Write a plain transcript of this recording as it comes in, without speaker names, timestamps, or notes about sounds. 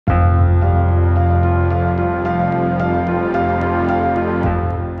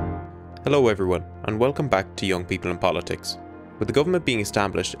Hello everyone, and welcome back to Young People in Politics. With the government being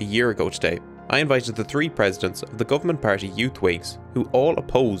established a year ago today, I invited the three presidents of the government party youth wings, who all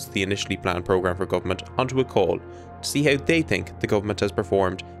opposed the initially planned programme for government, onto a call to see how they think the government has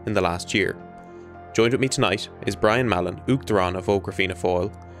performed in the last year. Joined with me tonight is Bryan Mallon, Uachtaráin of Ógra Fianna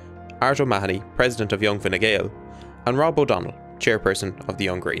Fáíl, Art O'Mahony, President of Young Fine Gael, and Rob O'Donnell, Chairperson of the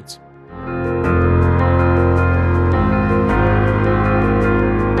Young Greens.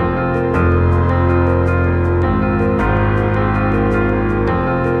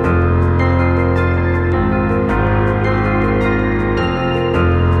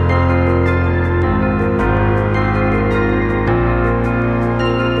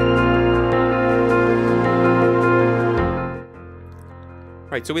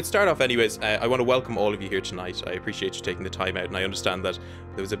 Right, so we'd start off anyways. I want to welcome all of you here tonight. I appreciate you taking the time out, and I understand that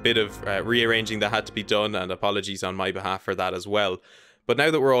there was a bit of rearranging that had to be done, and apologies on my behalf for that as well. But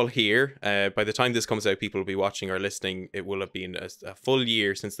now that we're all here, by the time this comes out, people will be watching or listening. It will have been a full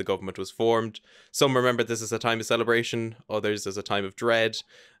year since the government was formed. Some remember this as a time of celebration, others as a time of dread.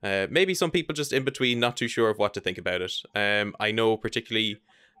 Maybe some people just in between, not too sure of what to think about it. I know particularly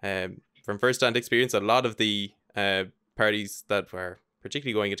from first-hand experience, a lot of the parties that were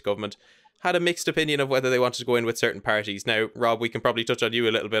particularly going into government, had a mixed opinion of whether they wanted to go in with certain parties. Now, Rob, we can probably touch on you a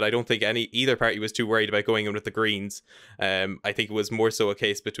little bit. I don't think either party was too worried about going in with the Greens. I think it was more so a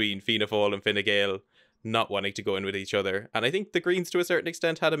case between Fianna Fáil and Fine Gael not wanting to go in with each other. And I think the Greens, to a certain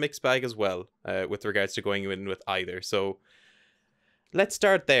extent, had a mixed bag as well with regards to going in with either. So let's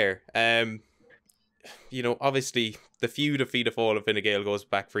start there. You know, obviously, the feud of Fianna Fáil and Fine Gael goes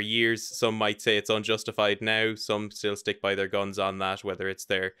back for years. Some might say it's unjustified now. Some still stick by their guns on that, whether it's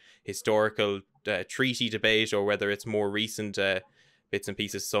their historical treaty debate or whether it's more recent bits and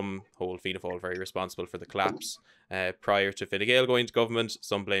pieces. Some hold Fianna Fáil very responsible for the collapse prior to Fine Gael going to government.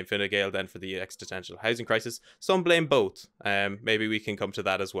 Some blame Fine Gael then for the existential housing crisis. Some blame both. Maybe we can come to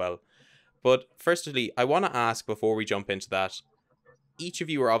that as well. But firstly, I want to ask before we jump into that, each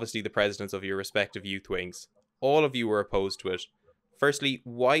of you are obviously the presidents of your respective youth wings. All of you were opposed to it. Firstly,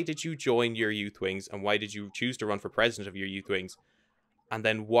 why did you join your youth wings, and why did you choose to run for president of your youth wings? And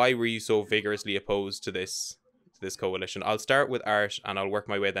then why were you so vigorously opposed to this coalition? I'll start with Art, and I'll work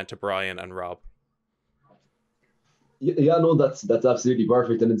my way then to Bryan and Rob. Yeah, no, that's absolutely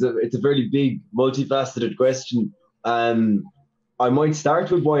perfect, and it's a very big, multifaceted question. I might start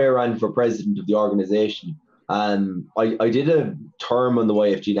with why I ran for president of the organisation. I did a term on the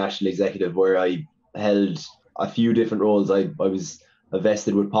YFG National Executive where I held a few different roles. I was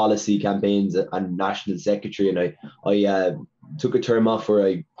vested with policy campaigns and national secretary, and I took a term off where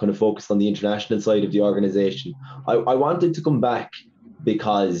I kind of focused on the international side of the organisation. I wanted to come back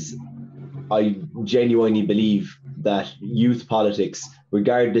because I genuinely believe that youth politics,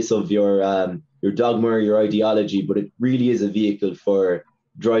 regardless of your dogma or your ideology, but it really is a vehicle for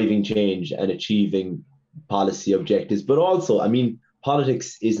driving change and achieving policy objectives. But also, I mean,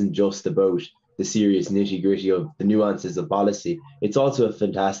 politics isn't just about the serious nitty-gritty of the nuances of policy. It's also a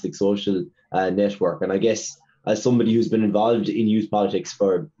fantastic social network. And I guess as somebody who's been involved in youth politics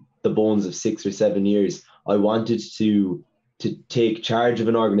for the bones of 6 or 7 years, I wanted to take charge of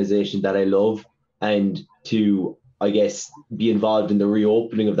an organisation that I love and to, I guess, be involved in the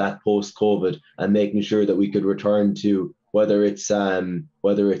reopening of that post-COVID and making sure that we could return to whether it's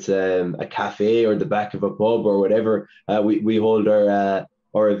a cafe or the back of a pub or whatever we hold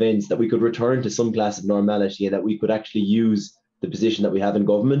our events, that we could return to some class of normality and that we could actually use the position that we have in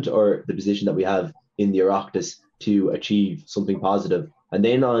government or the position that we have in the Oireachtas to achieve something positive. And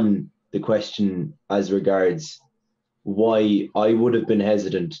then on the question as regards why I would have been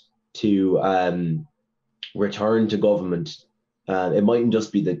hesitant to return to government, it mightn't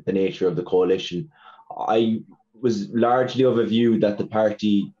just be the nature of the coalition. I was largely of a view that the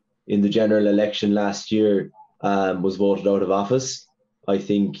party in the general election last year was voted out of office. I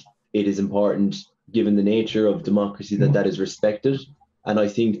think it is important, given the nature of democracy, that is respected. And I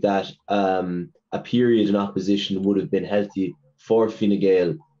think that a period in opposition would have been healthy for Fine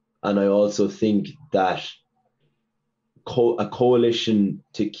Gael. And I also think that a coalition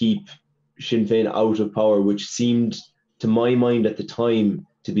to keep Sinn Féin out of power, which seemed, to my mind at the time,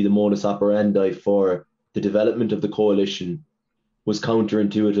 to be the modus operandi for the development of the coalition, was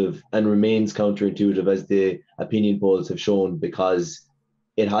counterintuitive and remains counterintuitive, as the opinion polls have shown, because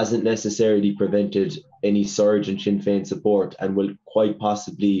it hasn't necessarily prevented any surge in Sinn Féin support and will quite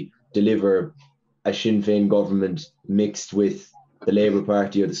possibly deliver a Sinn Féin government mixed with the Labour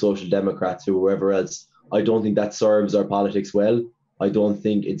Party or the Social Democrats or whoever else. I don't think that serves our politics well. I don't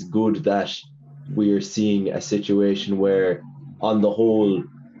think it's good that we are seeing a situation where, on the whole,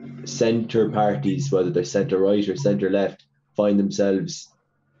 centre parties, whether they're centre right or centre left, find themselves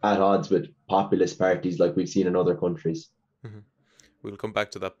at odds with populist parties like we've seen in other countries. Mm-hmm. We'll come back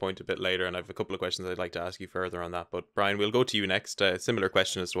to that point a bit later, and I have a couple of questions I'd like to ask you further on that. But Bryan, we'll go to you next. Similar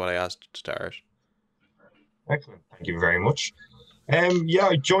question as to what I asked to Tara. Excellent. Thank you very much. Yeah,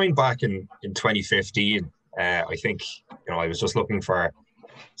 I joined back in 2015. I think, I was just looking for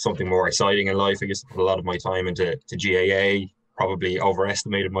something more exciting in life. I guess I put a lot of my time into GAA, probably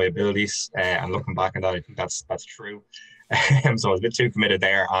overestimated my abilities. And looking back on that, I think that's true. So I was a bit too committed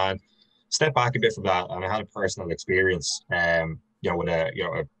there and stepped back a bit from that. And I had a personal experience, with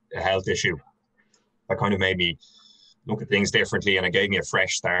a health issue that kind of made me look at things differently, and it gave me a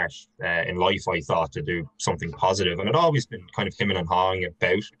fresh start in life, I thought, to do something positive. And I'd always been kind of hemming and hawing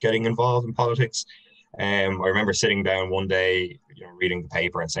about getting involved in politics. I remember sitting down one day, reading the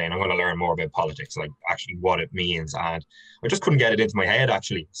paper and saying, I'm going to learn more about politics, like actually what it means. And I just couldn't get it into my head,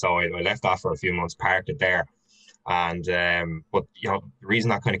 actually. So I left that for a few months, parked it there. And but the reason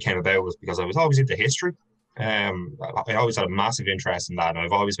that kind of came about was because I was always into history. I always had a massive interest in that, and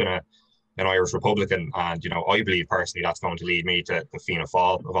I've always been an Irish Republican, and I believe personally that's going to lead me to Fianna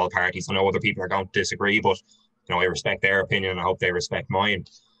Fáil of all parties. I know other people are going to disagree, but I respect their opinion, and I hope they respect mine.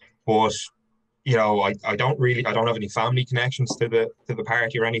 But I don't have any family connections to the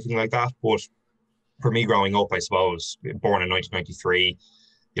party or anything like that. But for me, growing up, I suppose, born in 1993.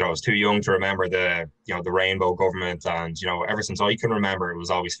 I was too young to remember the Rainbow government, and ever since I can remember, it was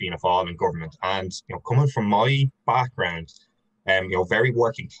always Fianna Fáil in government. And coming from my background, very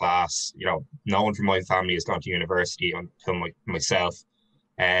working class. No one from my family has gone to university until myself.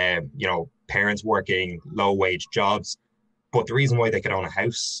 Parents working low wage jobs. But the reason why they could own a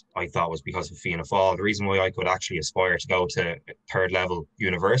house, I thought, was because of Fianna Fáil. The reason why I could actually aspire to go to third level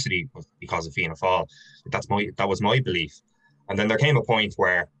university was because of Fianna Fáil. That was my belief. And then there came a point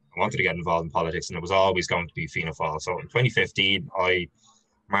where I wanted to get involved in politics, and it was always going to be Fianna Fáil. So in 2015, I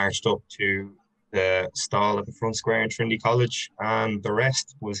marched up to the stall at the front square in Trinity College, and the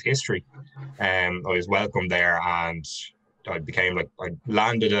rest was history. I was welcomed there, and I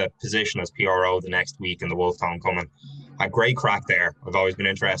landed a position as PRO the next week in the Wolf Homecoming. Had great crack there. I've always been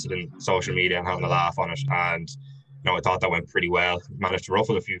interested in social media and having a laugh on it, and I thought that went pretty well. Managed to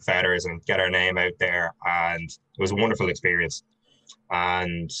ruffle a few feathers and get our name out there, and it was a wonderful experience.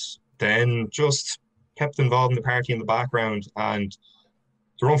 And then just kept involved in the party in the background. And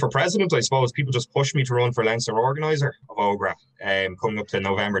to run for president, I suppose people just pushed me to run for Leinster organiser of Ógra, coming up to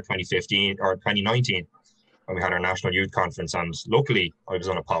November 2015 or 2019 when we had our national youth conference. And luckily, I was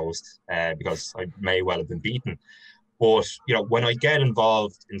unopposed because I may well have been beaten. But when I get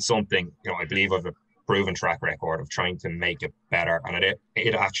involved in something, I believe I've a proven track record of trying to make it better, and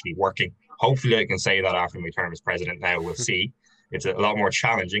it actually working. Hopefully, I can say that after my term as president. Now we'll see. It's a lot more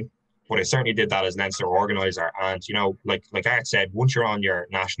challenging, but I certainly did that as Leinster organiser. And like Art said, once you're on your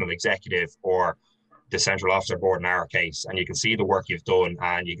national executive or the central officer board in our case, and you can see the work you've done,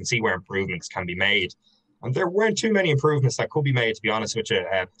 and you can see where improvements can be made. And there weren't too many improvements that could be made, to be honest with you.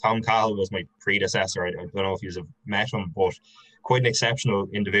 Tom Cahill was my predecessor. I don't know if you've met him, but quite an exceptional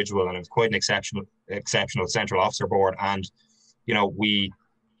individual, and it was quite an exceptional central officer board. And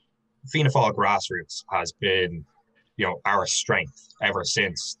Fianna Fáil grassroots has been our strength ever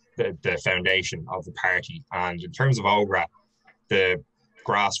since the foundation of the party. And in terms of Ógra, the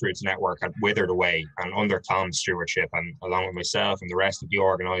grassroots network had withered away, and under Tom's stewardship, and along with myself and the rest of the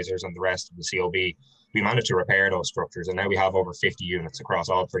organisers and the rest of the COB, we managed to repair those structures, and now we have over 50 units across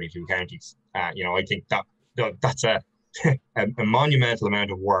all 32 counties. I think that's a monumental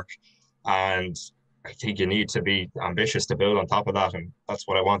amount of work, and I think you need to be ambitious to build on top of that, and that's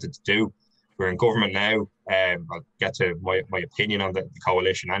what I wanted to do. We're in government now. I'll get to my opinion on the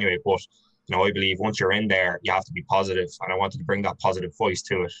coalition anyway, but I believe once you're in there, you have to be positive, and I wanted to bring that positive voice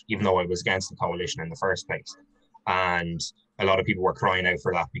to it, even though I was against the coalition in the first place. And a lot of people were crying out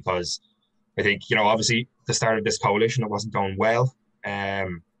for that, because I think, obviously the start of this coalition, it wasn't going well.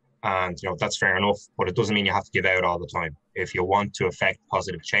 And that's fair enough, but it doesn't mean you have to give out all the time. If you want to affect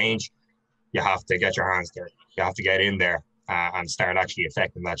positive change, you have to get your hands dirty. You have to get in there and start actually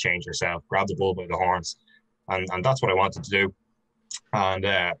affecting that change yourself. Grab the bull by the horns. And that's what I wanted to do. And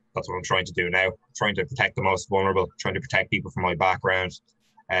that's what I'm trying to do now. Trying to protect the most vulnerable, trying to protect people from my background,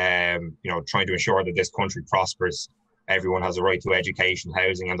 trying to ensure that this country prospers. Everyone has a right to education,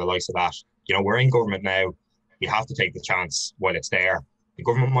 housing, and the likes of that. We're in government now. We have to take the chance while it's there. The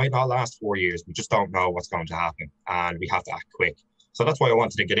government might not last 4 years. We just don't know what's going to happen, and we have to act quick. So that's why I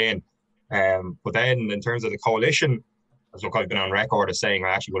wanted to get in. But then in terms of the coalition, look, I've been on record as saying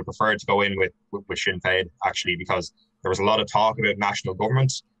I actually would prefer to go in with Sinn Féin, actually, because there was a lot of talk about national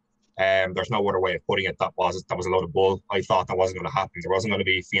government, There's no other way of putting it. That was a load of bull. I thought that wasn't going to happen. There wasn't going to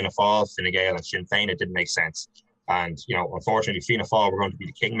be Fianna Fáil, Fine Gael and Sinn Féin. It didn't make sense. And, unfortunately, Fianna Fáil were going to be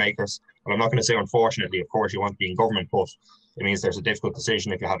the kingmakers. And I'm not going to say unfortunately, of course, you want to be in government, but it means there's a difficult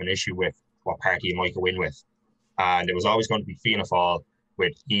decision if you have an issue with what party you might go in with. And it was always going to be Fianna Fáil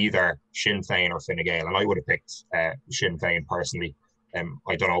with either Sinn Féin or Fine Gael. And I would have picked Sinn Féin personally.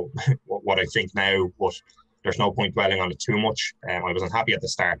 I don't know what I think now, but there's no point dwelling on it too much. I wasn't happy at the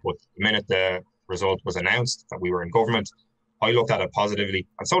start, but the minute the result was announced that we were in government, I looked at it positively,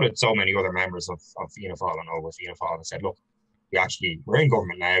 and so did so many other members of Fianna Fáil and over Fianna Fáil, and said, look, we're in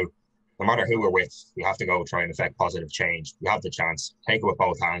government now. No matter who we're with, we have to go try and affect positive change. We have the chance. Take it with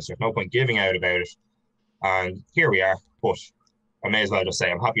both hands. There's no point giving out about it. And here we are. But I may as well just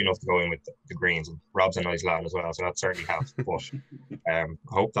say I'm happy enough to go in with the Greens. And Rob's a nice lad as well, so that certainly helps. But I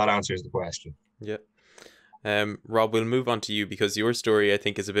hope that answers the question. Yeah. Rob, we'll move on to you, because your story, I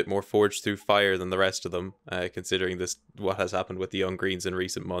think, is a bit more forged through fire than the rest of them, considering what has happened with the Young Greens in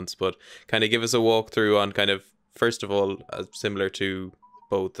recent months. But kind of give us a walkthrough on kind of, first of all, similar to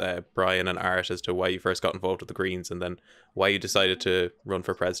both Bryan and Art, as to why you first got involved with the Greens, and then why you decided to run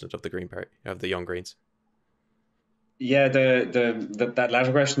for president of the Green Party, of the Young Greens. Yeah, that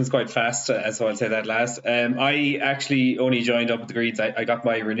latter question is quite fast, so I'll say that last. I actually only joined up with the Greens. I got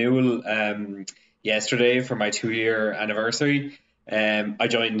my renewal yesterday for my 2-year anniversary. I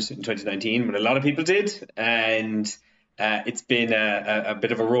joined in 2019 when a lot of people did, and it's been a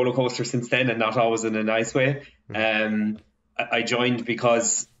bit of a roller coaster since then, and not always in a nice way. I joined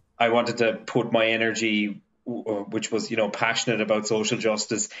because I wanted to put my energy, which was, passionate about social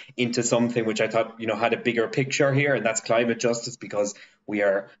justice, into something which I thought, had a bigger picture here, and that's climate justice, because we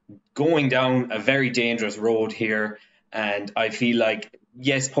are going down a very dangerous road here. And I feel like,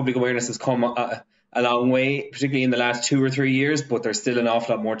 yes, public awareness has come a long way, particularly in the last 2 or 3 years, but there's still an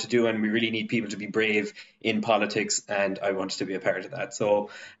awful lot more to do, and we really need people to be brave in politics, and I wanted to be a part of that. So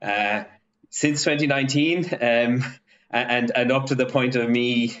since 2019, and up to the point of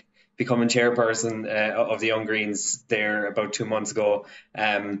me becoming chairperson of the Young Greens there about 2 months ago,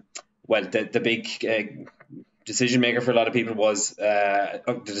 the big decision maker for a lot of people was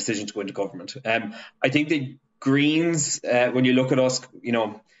the decision to go into government. I think the Greens, when you look at us,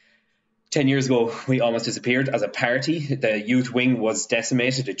 10 years ago, we almost disappeared as a party. The youth wing was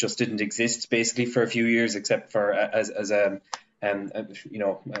decimated. It just didn't exist basically for a few years, except for as a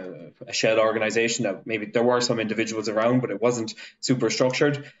shell organization. Maybe there were some individuals around, but it wasn't super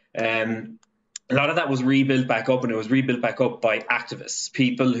structured. A lot of that was rebuilt back up, and it was rebuilt back up by activists,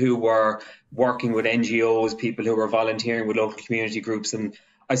 people who were working with NGOs, people who were volunteering with local community groups. And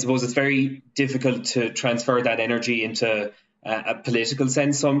I suppose it's very difficult to transfer that energy into a political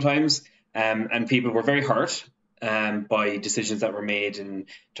sense sometimes. And people were very hurt by decisions that were made in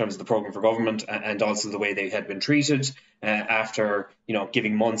terms of the programme for government, and also the way they had been treated after,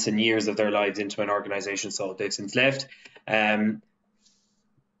 giving months and years of their lives into an organisation. So they've since left.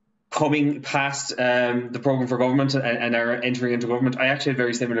 Coming past the programme for government and are entering into government, I actually had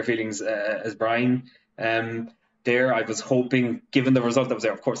very similar feelings as Bryan. There, I was hoping, given the result that was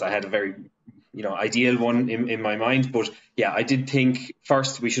there, of course, I had a very ideal one in my mind. But yeah, I did think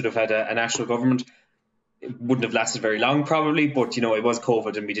first we should have had a national government. It wouldn't have lasted very long probably, but it was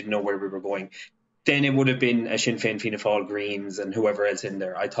COVID and we didn't know where we were going. Then it would have been a Sinn Féin, Fianna Fáil, Greens and whoever else in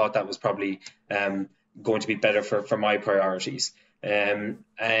there. I thought that was probably going to be better for my priorities. And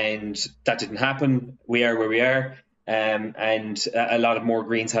that didn't happen. We are where we are. And a lot of more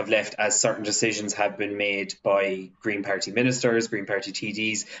Greens have left as certain decisions have been made by Green Party ministers, Green Party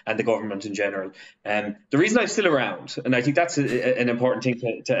TDs and the government in general. The reason I'm still around, and I think that's an important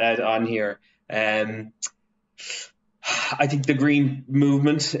thing to add on here, I think the Green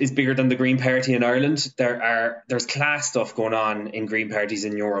movement is bigger than the Green Party in Ireland. There's class stuff going on in Green parties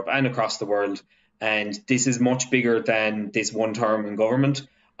in Europe and across the world, and this is much bigger than this one term in government.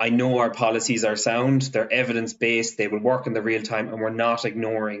 I know our policies are sound, they're evidence-based, they will work in the real time, and we're not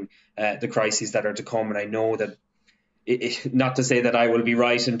ignoring the crises that are to come. And I know that, not to say that I will be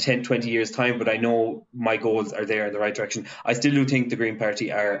right in 10, 20 years' time, but I know my goals are there in the right direction. I still do think the Green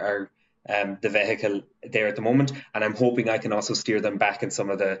Party are the vehicle there at the moment, and I'm hoping I can also steer them back in some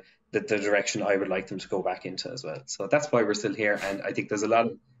of the direction I would like them to go back into as well. So that's why we're still here, and I think there's a lot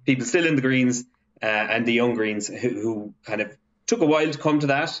of people still in the Greens and the Young Greens who kind of took a while to come to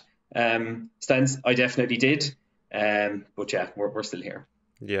that stance. I definitely did, but yeah, we're still here.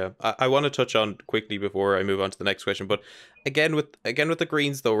 Yeah, I want to touch on quickly before I move on to the next question. But again with the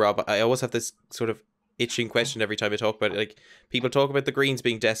Greens though, Rob, I always have this sort of itching question every time I talk about it. Like, people talk about the Greens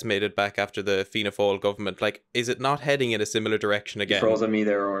being decimated back after the Fianna Fáil government. Like, is it not heading in a similar direction again? You froze on me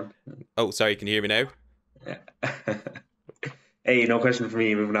there, Oran. Oh, sorry. Can you hear me now? Yeah. Hey, no question for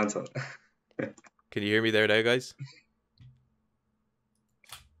me. Moving on. So. Can you hear me there now, guys?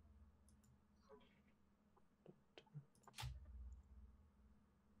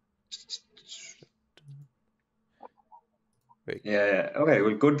 Yeah. Okay.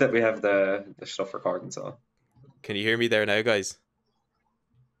 Well, good that we have the stuff recording. So. Can you hear me there now, guys?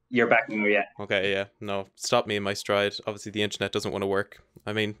 You're back now, yeah. Okay, yeah. No, stop me in my stride. Obviously, the internet doesn't want to work.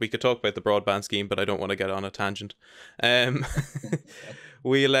 I mean, we could talk about the broadband scheme, but I don't want to get on a tangent. I'll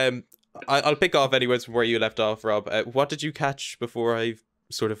pick off anyways from where you left off, Rob. What did you catch before I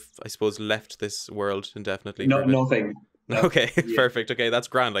sort of, I suppose, left this world indefinitely? No, nothing. No. Okay, yeah. Perfect. Okay, that's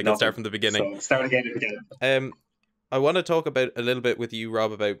grand. I can start from the beginning. So start again. I want to talk about a little bit with you,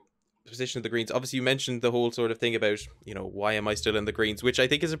 Rob, about the position of the Greens. Obviously, you mentioned the whole sort of thing about, why am I still in the Greens, which I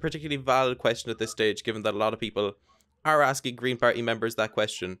think is a particularly valid question at this stage, given that a lot of people are asking Green Party members that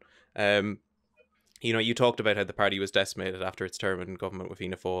question. You talked about how the party was decimated after its term in government with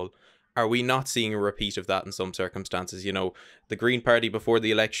Fianna Fáil. Are we not seeing a repeat of that in some circumstances? The Green Party before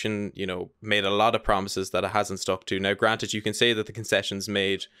the election, made a lot of promises that it hasn't stuck to. Now, granted, you can say that the concessions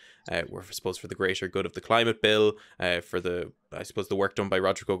made were, I suppose, for the greater good of the climate bill, for the work done by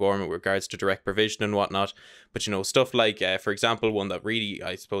Roderick O'Gorman with regards to direct provision and whatnot. But, stuff like, for example, one that really,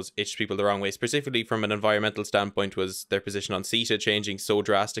 I suppose, itched people the wrong way, specifically from an environmental standpoint, was their position on CETA changing so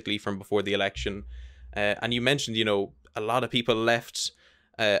drastically from before the election. And you mentioned, a lot of people left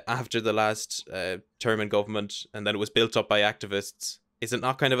after the last term in government, and then it was built up by activists. Is it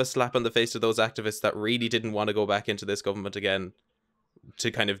not kind of a slap on the face to those activists that really didn't want to go back into this government again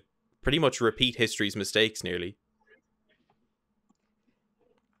to kind of pretty much repeat history's mistakes nearly?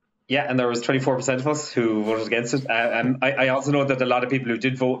 Yeah, and there was 24% of us who voted against it. I also know that a lot of people who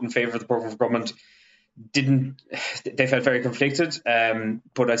did vote in favour of the programme for government they felt very conflicted.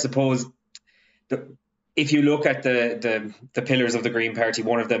 But I suppose if you look at the pillars of the Green Party,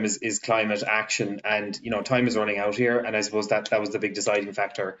 one of them is climate action, and time is running out here, and I suppose that was the big deciding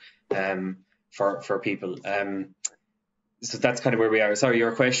factor for people. So that's kind of where we are. Sorry,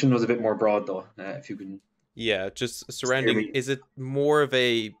 your question was a bit more broad though. If you can. Yeah, just surrounding. Is it more of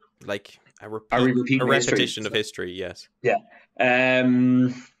a repetition of history? Yes. Yeah.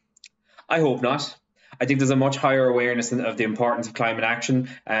 I hope not. I think there's a much higher awareness of the importance of climate action.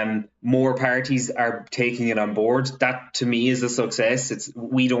 More parties are taking it on board. That, to me, is a success.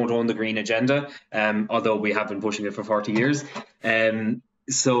 We don't own the green agenda, although we have been pushing it for 40 years.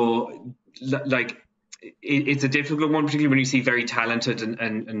 So, it's a difficult one, particularly when you see very talented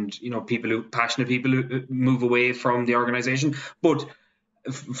and passionate people who move away from the organisation. But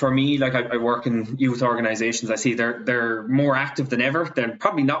for me, I work in youth organisations, I see they're more active than ever. They're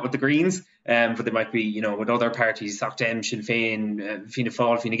probably not with the Greens, but they might be, with other parties, Sinn Féin, Sinn Féin, Fianna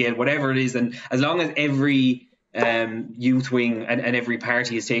Fáil, Fine Gael, whatever it is. And as long as every youth wing and every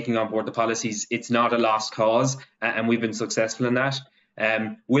party is taking on board the policies, it's not a lost cause, and we've been successful in that.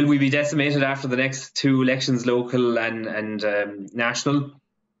 Will we be decimated after the next two elections, local and national?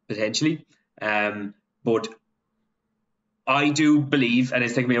 Potentially. But I do believe, and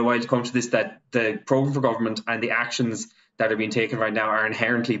it's taken me a while to come to this, that the programme for government and the actions that are being taken right now are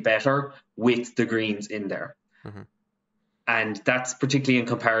inherently better with the Greens in there. Mm-hmm. And that's particularly in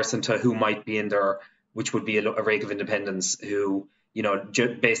comparison to who might be in there, which would be a rake of independents who,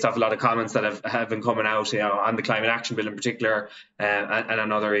 based off a lot of comments that have been coming out, on the climate action bill in particular, and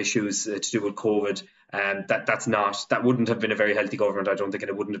on other issues to do with COVID, that wouldn't have been a very healthy government, I don't think, and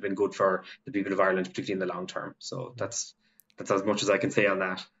it wouldn't have been good for the people of Ireland, particularly in the long term. So that's as much as I can say on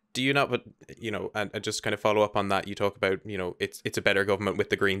that. Do you not, but and just kind of follow up on that, you talk about, it's a better government with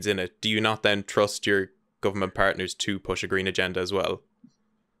the Greens in it. Do you not then trust your government partners to push a green agenda as well?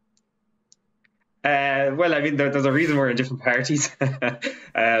 Well, I mean, there's a reason we're in different parties. I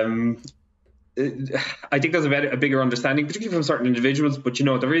think there's a bigger understanding, particularly from certain individuals. But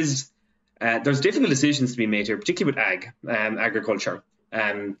there's difficult decisions to be made here, particularly with agriculture,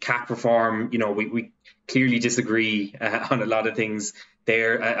 CAP reform. We clearly disagree on a lot of things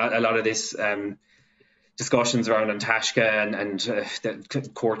there. A lot of this discussions around Antashka and the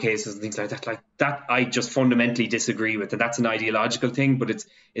court cases and things like that I just fundamentally disagree with, and that's an ideological thing, but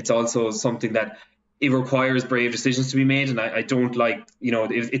it's also something that it requires brave decisions to be made, and I don't like,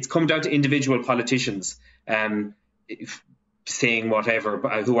 it's come down to individual politicians saying whatever,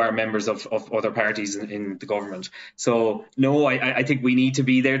 who are members of other parties in the government. So no, I think we need to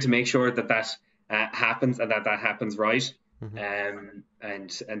be there to make sure that happens, and that happens right. And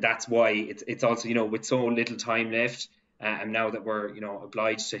that's why it's also, you know, with so little time left, and now that we're, you know,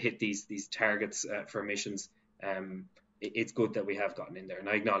 obliged to hit these targets for emissions, it's good that we have gotten in there, and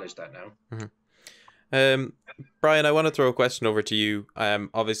I acknowledge that now. Bryan, I want to throw a question over to you.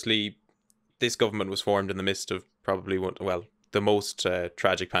 Obviously, this government was formed in the midst of probably the most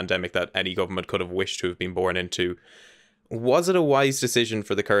tragic pandemic that any government could have wished to have been born into. Was it a wise decision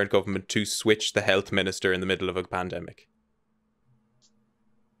for the current government to switch the health minister in the middle of a pandemic?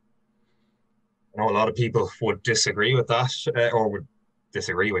 I know a lot of people would disagree with that, or would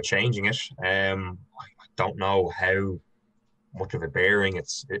disagree with changing it. I don't know how much of a bearing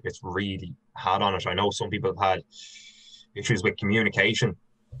it's really had on it. I know some people have had issues with communication,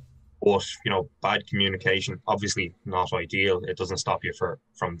 but you know, bad communication, obviously not ideal. It doesn't stop you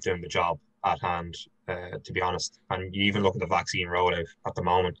from doing the job at hand, to be honest. And you even look at the vaccine rollout at the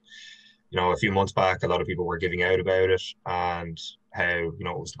moment. You know, a few months back, a lot of people were giving out about it and how, you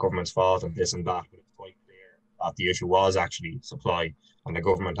know, it was the government's fault and this and that. But it's quite clear that the issue was actually supply, and the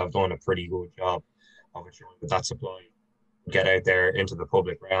government have done a pretty good job of ensuring that supply get out there into the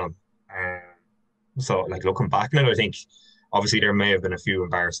public realm. So, like, looking back now, I think obviously there may have been a few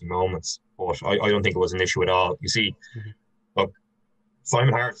embarrassing moments, but I don't think it was an issue at all. You see, look,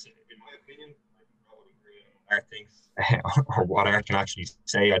 Simon Harris, in my opinion, I probably agree on what Art thinks or what Art can actually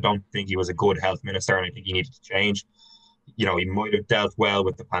say. I don't think he was a good health minister, and I think he needed to change. You know, he might have dealt well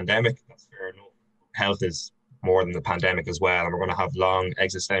with the pandemic. That's fair enough. Health is more than the pandemic as well, and we're going to have long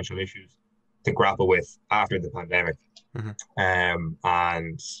existential issues to grapple with after the pandemic. And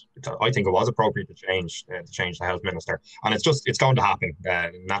I think it was appropriate to change the health minister, and it's going to happen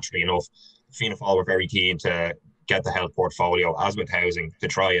naturally enough. Fianna Fáil were very keen to get the health portfolio, as with housing, to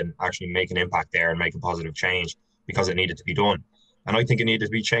try and actually make an impact there and make a positive change, because it needed to be done. And I think it needed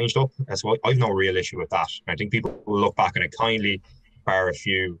to be changed up. So I've no real issue with that. I think people will look back on it kindly, bar a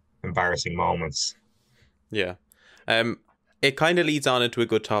few embarrassing moments. Yeah. It kind of leads on into a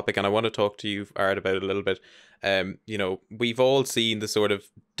good topic, and I want to talk to you, Art, about it a little bit. You know, we've all seen the sort of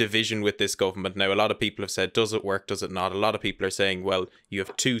division with this government. Now, a lot of people have said, does it work, does it not? A lot of people are saying, well, you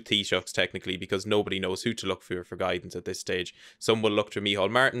have two Taoiseachs technically, because nobody knows who to look for guidance at this stage. Some will look to Micheál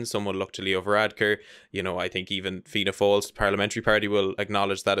Martin, some will look to Leo Varadkar. You know, I think even Fianna Fáil's parliamentary party will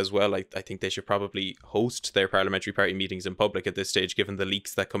acknowledge that as well. I think they should probably host their parliamentary party meetings in public at this stage, given the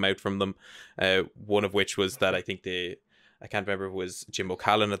leaks that come out from them. One of which was that I can't remember if it was Jim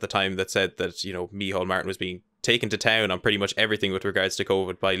O'Callaghan at the time that said that, you know, Micheál Martin was being taken to town on pretty much everything with regards to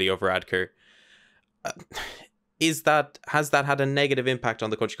COVID by Leo Varadkar. Has that had a negative impact on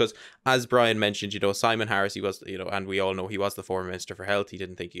the country? Because as Bryan mentioned, you know, Simon Harris, he was, you know, and we all know he was the former Minister for Health. He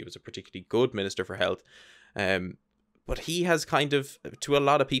didn't think he was a particularly good Minister for Health. But he has kind of, to a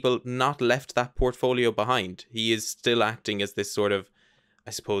lot of people, not left that portfolio behind. He is still acting as this sort of,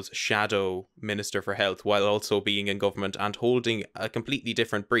 I suppose, shadow Minister for Health, while also being in government and holding a completely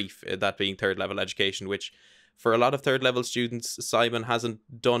different brief, that being third level education, which for a lot of third level students, Simon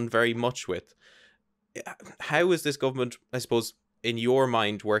hasn't done very much with. How is this government, I suppose, in your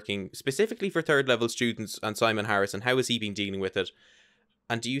mind, working specifically for third level students and Simon Harris, and how has he been dealing with it?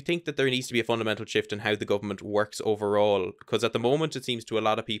 And do you think that there needs to be a fundamental shift in how the government works overall? Because at the moment, it seems to a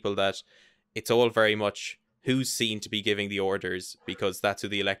lot of people that it's all very much who's seen to be giving the orders, because that's who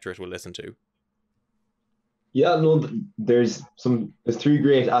the electorate will listen to. Yeah, no, there's three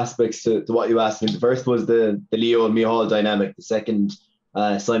great aspects to what you asked me. The first was the Leo and Micheál dynamic. The second,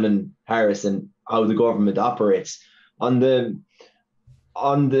 Simon Harris and how the government operates. On the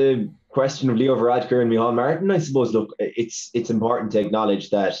question of Leo Varadkar and Micheál Martin, I suppose, look, it's important to acknowledge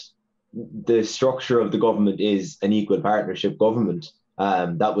that the structure of the government is an equal partnership government.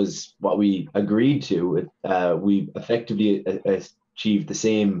 That was what we agreed to. We effectively achieved the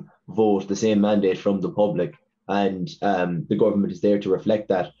same vote, the same mandate from the public, and the government is there to reflect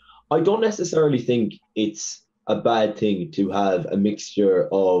that. I don't necessarily think it's a bad thing to have a mixture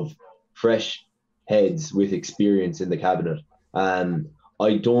of fresh heads with experience in the cabinet.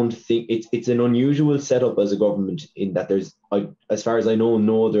 I don't think it's an unusual setup as a government, in that there's, as far as I know,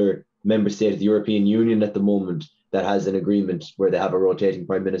 no other member state of the European Union at the moment that has an agreement where they have a rotating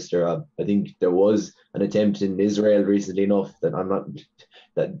prime minister. I think there was an attempt in Israel recently enough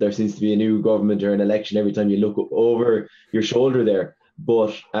that there seems to be a new government or an election every time you look over your shoulder there.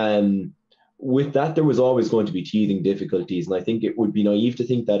 But with that, there was always going to be teething difficulties. And I think it would be naive to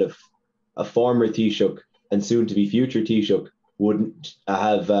think that if a former Taoiseach and soon to be future Taoiseach wouldn't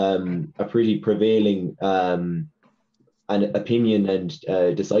have a pretty prevailing an opinion and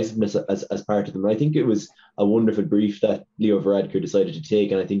decisiveness as part of them. And I think it was a wonderful brief that Leo Varadkar decided to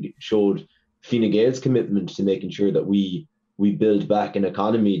take, and I think it showed Fine Gael's commitment to making sure that we we build back an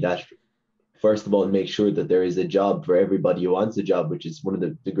economy that, first of all, makes sure that there is a job for everybody who wants a job, which is one of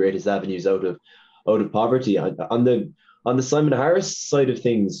the greatest avenues out of poverty. On the Simon Harris side of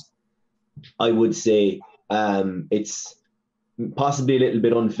things, I would say it's possibly a little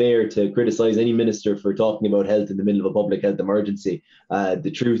bit unfair to criticize any minister for talking about health in the middle of a public health emergency.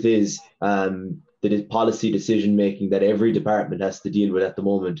 The truth is that policy decision making that every department has to deal with at the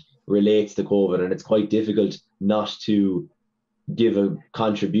moment relates to COVID, and it's quite difficult not to give a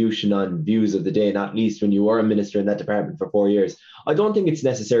contribution on views of the day, not least when you were a minister in that department for 4 years. I don't think it's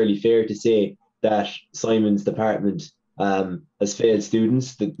necessarily fair to say that Simon's department has failed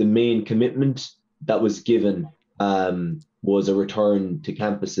students. The main commitment that was given was a return to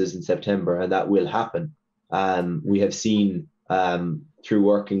campuses in September, and that will happen. We have seen through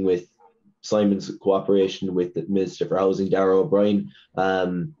working with Simon's cooperation with the Minister for Housing, Darragh O'Brien,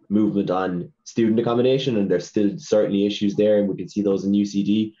 movement on student accommodation, and there's still certainly issues there, and we can see those in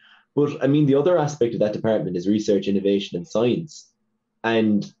UCD. But I mean, the other aspect of that department is research, innovation, and science,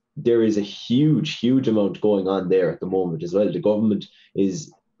 and there is a huge amount going on there at the moment as well. The government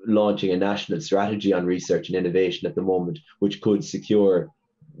is launching a national strategy on research and innovation at the moment, which could secure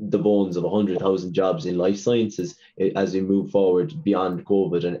the bones of 100,000 jobs in life sciences as we move forward beyond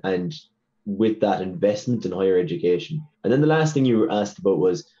COVID, and with that investment in higher education. And then the last thing you were asked about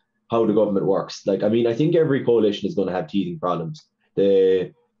was how the government works. Like, I mean, I think every coalition is going to have teething problems.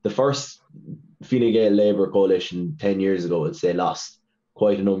 The first Fine Gael Labour coalition 10 years ago, I'd say, lost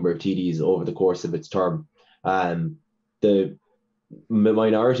quite a number of TDs over the course of its term. The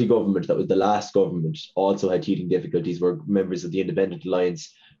minority government that was the last government also had teething difficulties, where members of the Independent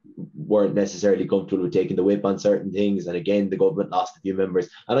Alliance weren't necessarily comfortable with taking the whip on certain things, and again the government lost a few members,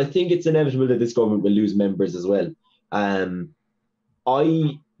 and I think it's inevitable that this government will lose members as well.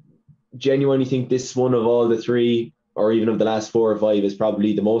 I genuinely think this one of all the three, or even of the last 4 or 5, is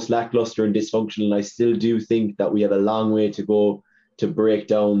probably the most lackluster and dysfunctional, and I still do think that we have a long way to go to break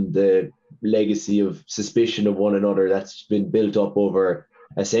down the legacy of suspicion of one another that's been built up over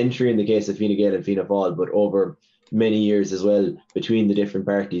a century in the case of Fine Gael and Fianna Fáil, but over many years as well between the different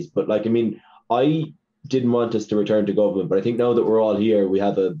parties. But like, I mean, I didn't want us to return to government, but I think now that we're all here, we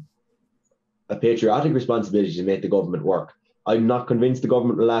have a patriotic responsibility to make the government work. I'm not convinced the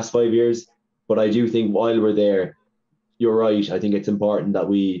government will last 5 years, but I do think while we're there, you're right, I think it's important that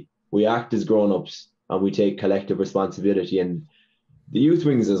we act as grown-ups and we take collective responsibility. And the youth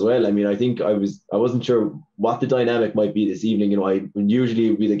wings as well. I mean, I think I wasn't sure what the dynamic might be this evening. You know, usually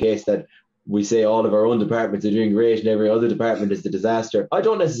it would be the case that we say all of our own departments are doing great and every other department is the disaster. I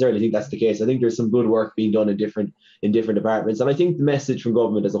don't necessarily think that's the case. I think there's some good work being done in different departments, and I think the message from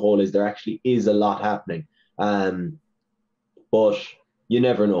government as a whole is there actually is a lot happening. But you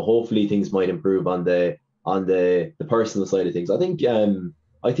never know. Hopefully things might improve on the personal side of things. I think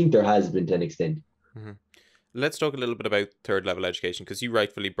there has been to an extent. Mm-hmm. Let's talk a little bit about third level education, because you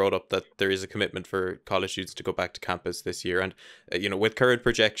rightfully brought up that there is a commitment for college students to go back to campus this year. And, you know, with current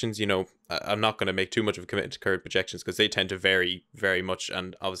projections, you know, I'm not going to make too much of a commitment to current projections because they tend to vary very much.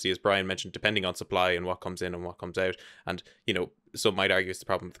 And obviously, as Bryan mentioned, depending on supply and what comes in and what comes out. And, you know, some might argue it's the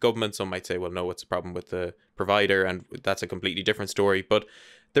problem with the government. Some might say, well, no, it's a problem with the provider. And that's a completely different story. But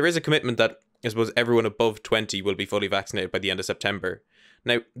there is a commitment that I suppose everyone above 20 will be fully vaccinated by the end of September.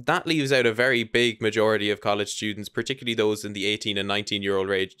 Now, that leaves out a very big majority of college students, particularly those in the 18 and 19-year-old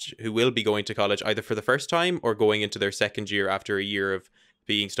range, who will be going to college either for the first time or going into their second year after a year of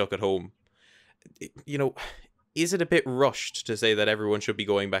being stuck at home. You know, is it a bit rushed to say that everyone should be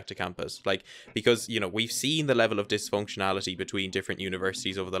going back to campus? Like, because, you know, we've seen the level of dysfunctionality between different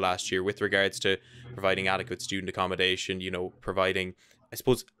universities over the last year with regards to providing adequate student accommodation, you know, providing, I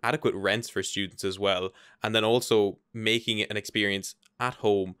suppose, adequate rents for students as well, and then also making it an experience at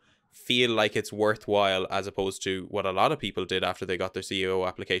home feel like it's worthwhile, as opposed to what a lot of people did after they got their CEO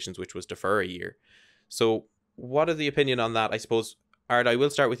applications, which was defer a year. So what are the opinion on that? I suppose, Ard, I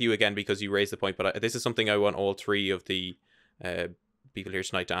will start with you again because you raised the point, but this is something I want all three of the people here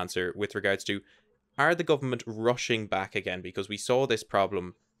tonight to answer with regards to, are the government rushing back again? Because we saw this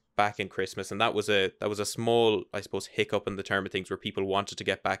problem back in Christmas, and that was a small, I suppose, hiccup in the term of things, where people wanted to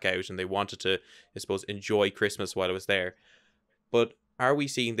get back out and they wanted to, I suppose, enjoy Christmas while it was there. But are we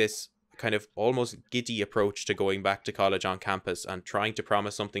seeing this kind of almost giddy approach to going back to college on campus and trying to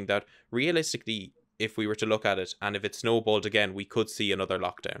promise something that realistically, if we were to look at it and if it snowballed again, we could see another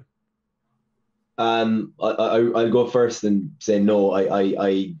lockdown? I'll go first and say no.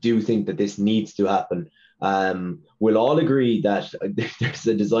 I do think that this needs to happen. We'll all agree that there's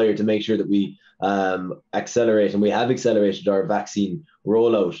a desire to make sure that we accelerate, and we have accelerated our vaccine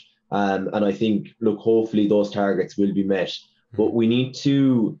rollout. And I think, look, hopefully those targets will be met. But we need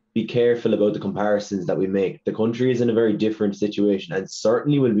to be careful about the comparisons that we make. The country is in a very different situation, and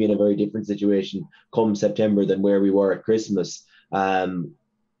certainly will be in a very different situation come September than where we were at Christmas.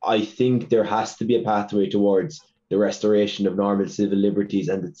 I think there has to be a pathway towards the restoration of normal civil liberties,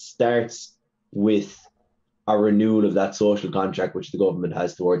 and it starts with a renewal of that social contract which the government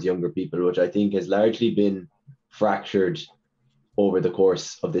has towards younger people, which I think has largely been fractured over the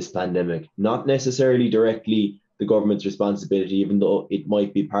course of this pandemic. Not necessarily directly the government's responsibility, even though it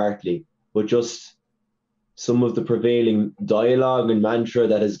might be partly, but just some of the prevailing dialogue and mantra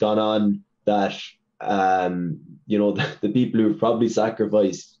that has gone on that, the people who've probably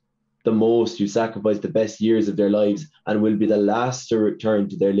sacrificed the most, who sacrificed the best years of their lives and will be the last to return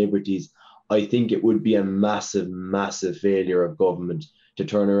to their liberties. I think it would be a massive, massive failure of government to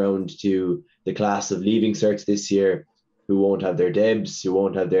turn around to the class of leaving certs this year who won't have their debs, who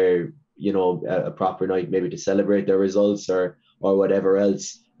won't have their, a proper night maybe to celebrate their results or whatever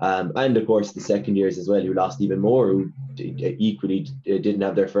else. And of course, the second years as well, who lost even more, who equally didn't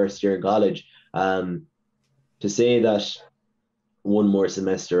have their first year in college. To say that one more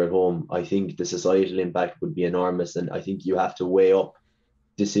semester at home, I think the societal impact would be enormous. And I think you have to weigh up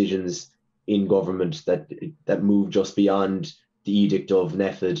decisions in government that move just beyond the edict of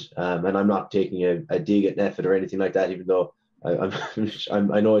NPHET. And I'm not taking a dig at NPHET or anything like that, even though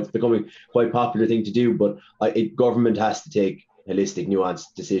I know it's becoming quite a popular thing to do, but government has to take holistic,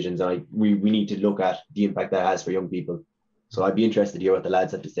 nuanced decisions. And we need to look at the impact that has for young people. So I'd be interested to hear what the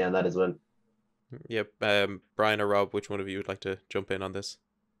lads have to say on that as well. Yep. Bryan or Rob, which one of you would like to jump in on this?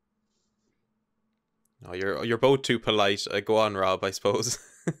 Oh, you're both too polite. Go on, Rob, I suppose.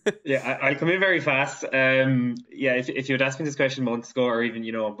 Yeah, I'll come in very fast. If you had asked me this question months ago, or even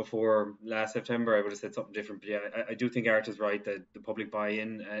before last September, I would have said something different. But yeah, I do think Art is right that the public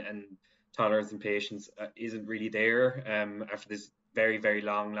buy-in and tolerance and patience isn't really there after this very, very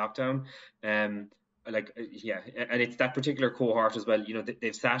long lockdown. And it's that particular cohort as well.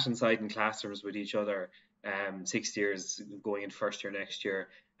 They've sat inside in classrooms with each other 6 years going into first year next year.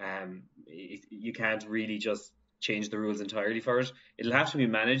 You can't really just change the rules entirely for it. It'll have to be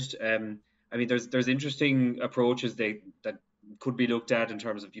managed. There's interesting approaches that could be looked at in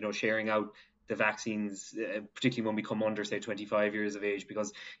terms of sharing out the vaccines, particularly when we come under, say, 25 years of age,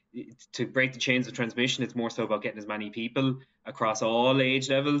 because to break the chains of transmission, it's more so about getting as many people across all age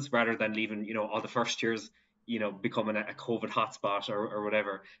levels rather than leaving, all the first years, becoming a COVID hotspot or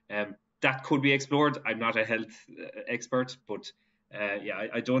whatever. That could be explored. I'm not a health expert, but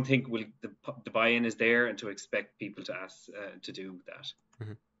I don't think the buy-in is there, and to expect people to ask to do that.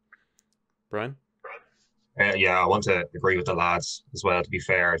 Mm-hmm. Bryan? I want to agree with the lads as well. To be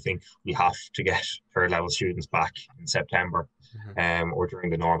fair, I think we have to get third level students back in September, or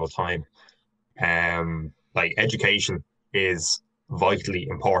during the normal time. Education is vitally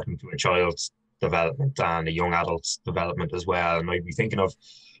important to a child's development and a young adult's development as well. And I'd be thinking of,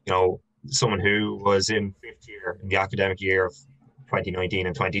 someone who was in fifth year in the academic year of 2019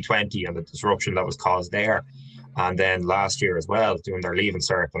 and 2020 and the disruption that was caused there. And then last year as well, doing their leaving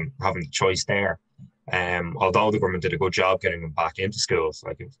cert and having the choice there. Although the government did a good job getting them back into schools,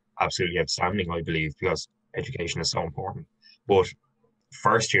 it's absolutely outstanding, I believe, because education is so important. But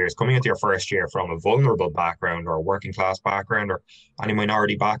first years, coming into your first year from a vulnerable background or a working class background or any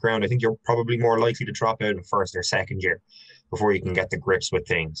minority background, I think you're probably more likely to drop out in first or second year before you can get the grips with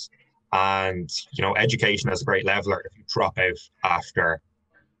things. And, education is a great leveler if you drop out after,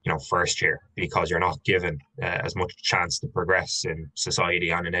 first year, because you're not given as much chance to progress in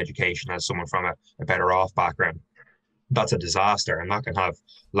society and in education as someone from a better off background. That's a disaster, and that can have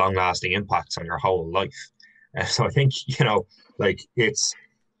long lasting impacts on your whole life. So I think, it's,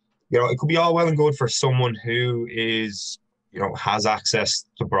 it could be all well and good for someone who is, has access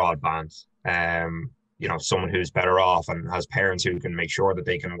to broadband, someone who's better off and has parents who can make sure that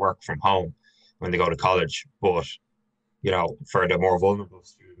they can work from home when they go to college. But, for the more vulnerable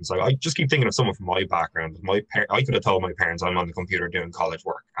students, I just keep thinking of someone from my background. I could have told my parents I'm on the computer doing college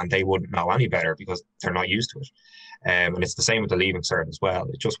work, and they wouldn't know any better because they're not used to it. And it's the same with the leaving cert as well.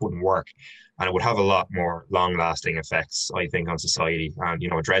 It just wouldn't work. And it would have a lot more long-lasting effects, I think, on society. And,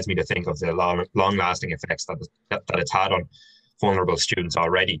 it dreads me to think of the long-lasting effects that it's had on vulnerable students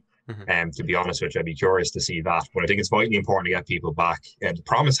already. To be honest with you, I'd be curious to see that. But I think it's vitally important to get people back. The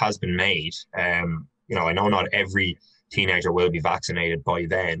promise has been made. I know not every teenager will be vaccinated by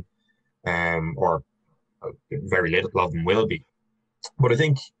then, or very little of them will be. But I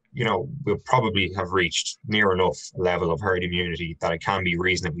think, we'll probably have reached near enough level of herd immunity that it can be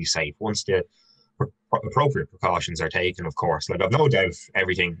reasonably safe once the appropriate precautions are taken, of course. I've no doubt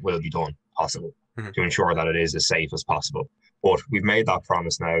everything will be done possible to ensure that it is as safe as possible. But we've made that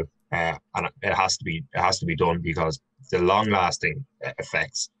promise now, and it has to be done, because the long-lasting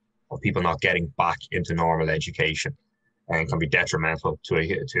effects of people not getting back into normal education and can be detrimental to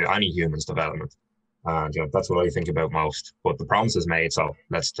any human's development. And that's what I think about most. But the promise is made, so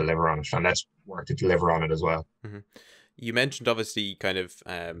let's deliver on it, and let's work to deliver on it as well. Mm-hmm. You mentioned obviously kind of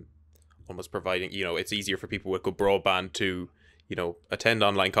almost providing, it's easier for people with good broadband to attend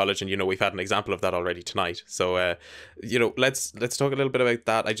online college, and we've had an example of that already tonight. So let's talk a little bit about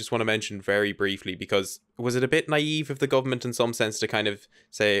that. I just want to mention very briefly, because was it a bit naive of the government in some sense to kind of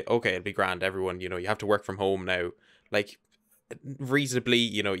say, okay, it'll be grand, everyone, you have to work from home now? Like, reasonably,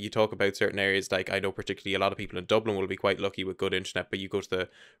 you talk about certain areas, like I know particularly a lot of people in Dublin will be quite lucky with good internet, but you go to the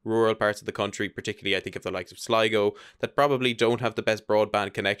rural parts of the country, particularly I think of the likes of Sligo, that probably don't have the best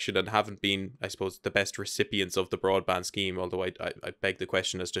broadband connection and haven't been, I suppose, the best recipients of the broadband scheme, although I beg the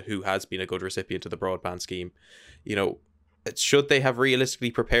question as to who has been a good recipient of the broadband scheme. Should they have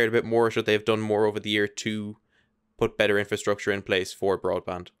realistically prepared a bit more? Should they have done more over the year to put better infrastructure in place for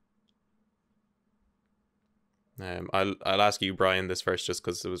broadband? I'll ask you, Bryan, this first, just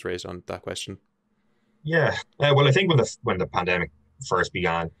because it was raised on that question. Yeah, well, I think when the pandemic first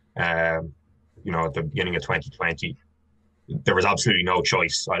began, at the beginning of 2020, there was absolutely no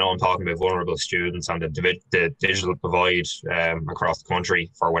choice. I know I'm talking about vulnerable students and the digital divide across the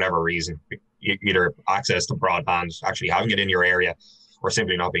country for whatever reason, either access to broadband, actually having it in your area, or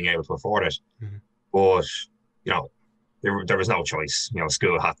simply not being able to afford it. Mm-hmm. But there was no choice.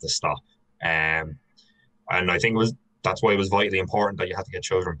 School had to stop. And I think that's why it was vitally important that you had to get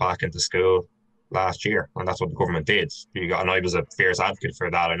children back into school last year. And that's what the government did. And I was a fierce advocate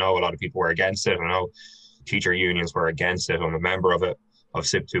for that. I know a lot of people were against it. I know teacher unions were against it. I'm a member of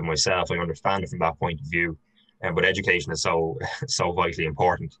SIP2 myself. I understand it from that point of view. But education is so vitally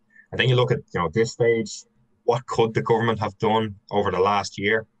important. I think you look at this stage, what could the government have done over the last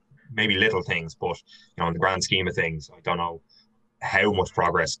year? Maybe little things, but in the grand scheme of things, I don't know how much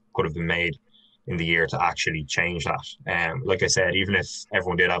progress could have been made in the year to actually change that. Like I said, even if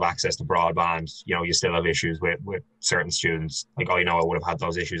everyone did have access to broadband, you still have issues with certain students. Like I know I would have had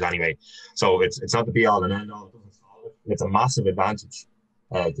those issues anyway. So it's not the be all and end all. It doesn't solve it. It's a massive advantage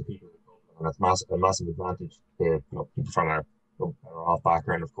to people, and it's a massive advantage to people from our off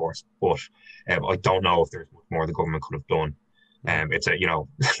background, of course. But I don't know if there's much more the government could have done.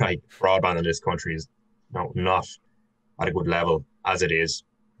 It's like broadband in this country is not at a good level as it is.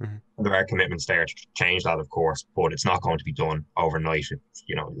 Mm-hmm. There are commitments there to change that, of course, but it's not going to be done overnight.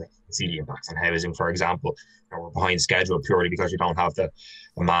 See the impacts on housing, for example. We're behind schedule purely because you don't have the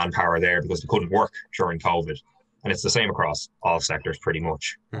manpower there, because they couldn't work during COVID, and it's the same across all sectors pretty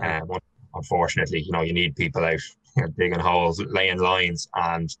much. Mm-hmm. Unfortunately, you need people out digging holes, laying lines,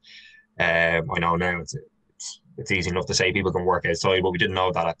 and I know now it's easy enough to say people can work outside, but we didn't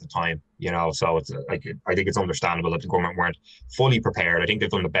know that at the time, so it's like, I think it's understandable that the government weren't fully prepared. I think they've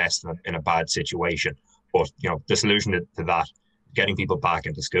done the best in a bad situation, but the solution to that, getting people back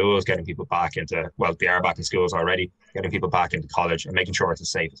into schools, getting people back into, well, they are back in schools already, getting people back into college and making sure it's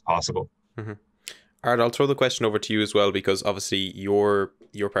as safe as possible. Mm-hmm. Art, I'll throw the question over to you as well, because obviously your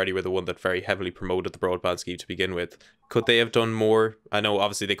party were the one that very heavily promoted the broadband scheme to begin with. Could they have done more? I know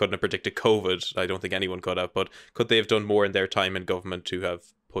obviously they couldn't have predicted COVID. I don't think anyone could have, but could they have done more in their time in government to have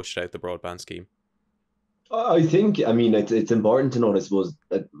pushed out the broadband scheme? I think, it's important to note, I suppose,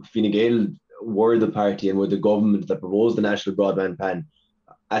 that Fine Gael were the party and were the government that proposed the National Broadband Plan.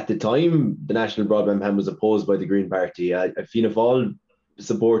 At the time, the National Broadband Plan was opposed by the Green Party. Fianna Fáil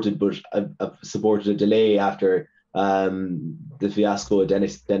supported, but supported a delay after the fiasco of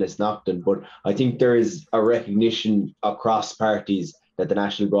Dennis Naughton. But I think there is a recognition across parties that the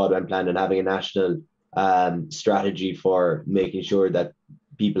National Broadband Plan and having a national strategy for making sure that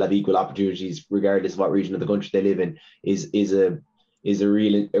people have equal opportunities regardless of what region of the country they live in is a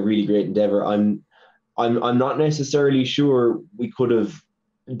really great endeavour. I'm not necessarily sure we could have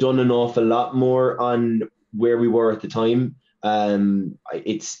done an awful lot more on where we were at the time.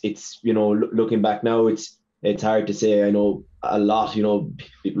 It's looking back now, it's hard to say. I know a lot,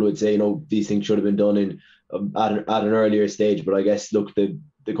 people would say, these things should have been done in at an earlier stage, but I guess, look, the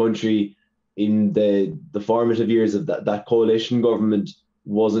country in the formative years of that coalition government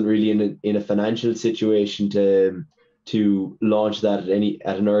wasn't really in a financial situation to launch that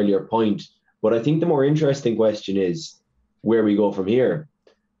at an earlier point. But I think the more interesting question is where we go from here,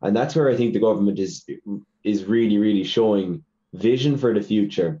 and that's where I think the government is really, really showing vision for the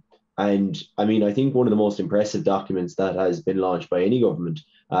future. And I think one of the most impressive documents that has been launched by any government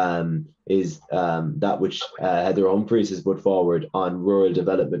is that which Heather Humphreys has put forward on rural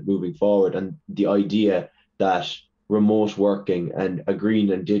development moving forward, and the idea that remote working and a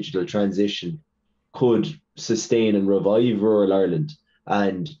green and digital transition could sustain and revive rural Ireland.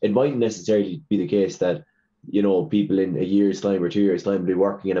 And it mightn't necessarily be the case that, people in a year's time or 2 years' time will be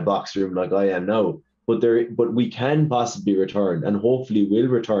working in a box room like I am now. But we can possibly return, and hopefully will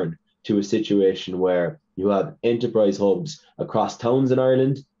return, to a situation where you have enterprise hubs across towns in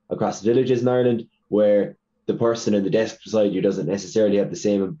Ireland, across villages in Ireland, where the person in the desk beside you doesn't necessarily have the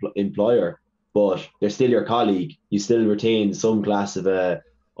same employer, but they're still your colleague. You still retain some class of an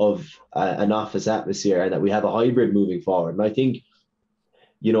office atmosphere, and that we have a hybrid moving forward. And I think,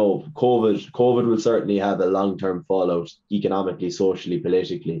 COVID will certainly have a long-term fallout economically, socially,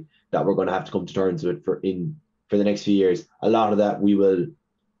 politically, that we're going to have to come to terms with for the next few years. A lot of that we will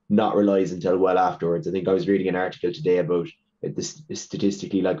not realize until well afterwards. I think I was reading an article today about this,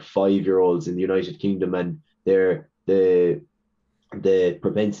 statistically, like 5-year-olds in the United Kingdom, and the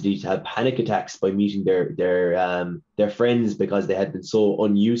propensity to have panic attacks by meeting their friends because they had been so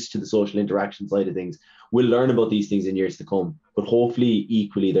unused to the social interaction side of things. We'll learn about these things in years to come, but hopefully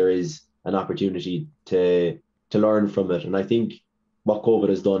equally there is an opportunity to learn from it. And I think what COVID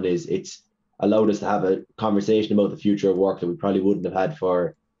has done is it's allowed us to have a conversation about the future of work that we probably wouldn't have had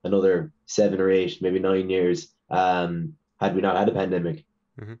for another 7 or 8, maybe 9 years, had we not had a pandemic.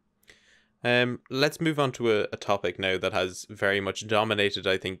 Mm-hmm. Let's move on to a topic now that has very much dominated,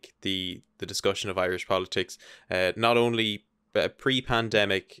 I think, the discussion of Irish politics, not only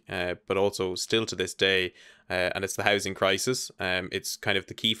pre-pandemic, but also still to this day, and it's the housing crisis. It's kind of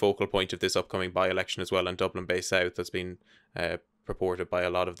the key focal point of this upcoming by-election as well in Dublin Bay South, that's been purported by a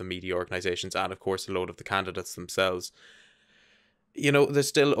lot of the media organisations and, of course, a load of the candidates themselves. There's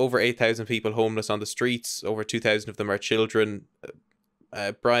still over 8,000 people homeless on the streets. Over 2,000 of them are children.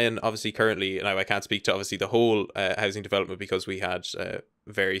 Bryan, obviously currently, now I can't speak to obviously the whole housing development because we had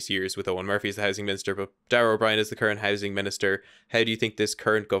various years with Eoin Murphy as the housing minister, but Darragh O'Brien is the current housing minister. How do you think this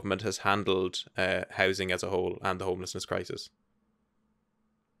current government has handled housing as a whole and the homelessness crisis?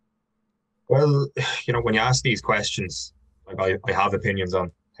 Well, when you ask these questions, like I have opinions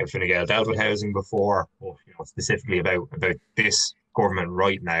on how Fine Gael dealt with housing before, but specifically about this government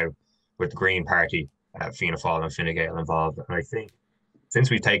right now with the Green Party, Fianna Fáil and Fine Gael involved. And I think since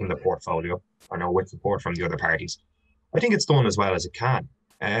we've taken the portfolio, I know with support from the other parties, I think it's done as well as it can.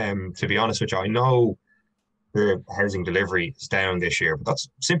 To be honest with you, I know the housing delivery is down this year, but that's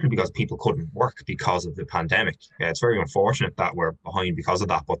simply because people couldn't work because of the pandemic. It's very unfortunate that we're behind because of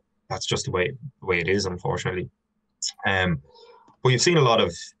that, but that's just the way it is, unfortunately. But you've seen a lot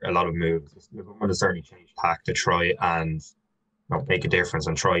of moves. The government has certainly changed tack to try and make a difference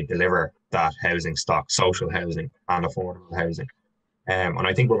and try to deliver that housing stock, social housing and affordable housing. And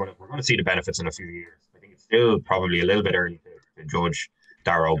I think we're going to see the benefits in a few years. I think it's still probably a little bit early to judge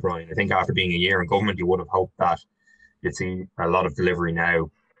Darragh O'Brien. I think after being a year in government, you would have hoped that you'd see a lot of delivery now,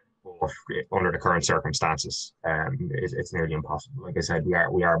 but under the current circumstances, it's nearly impossible. Like I said,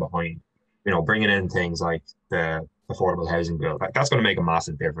 we are behind. Bringing in things like the affordable housing bill, that's going to make a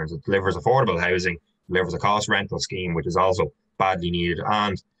massive difference. It delivers affordable housing, delivers a cost rental scheme, which is also badly needed,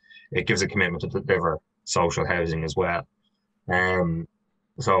 and it gives a commitment to deliver social housing as well.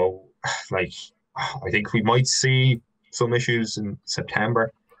 So, I think we might see some issues in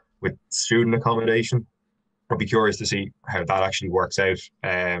September with student accommodation. I'll be curious to see how that actually works out.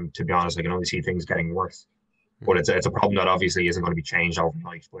 To be honest, I can only see things getting worse. But it's a problem that obviously isn't going to be changed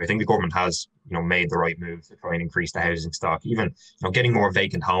overnight. But I think the government has, made the right moves to try and increase the housing stock. Even, getting more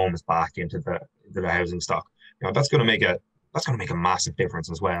vacant homes back into the housing stock. That's going to make a massive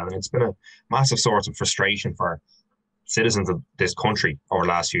difference as well. And it's been a massive source of frustration for citizens of this country over the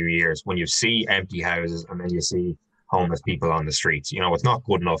last few years when you see empty houses and then you see homeless people on the streets. It's not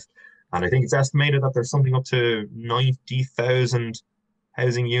good enough. And I think it's estimated that there's something up to 90,000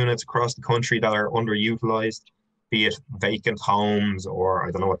 housing units across the country that are underutilized, be it vacant homes or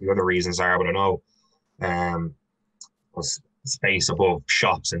I don't know what the other reasons are, but I know space above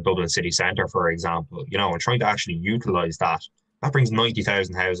shops in Dublin city centre, for example, and trying to actually utilize that brings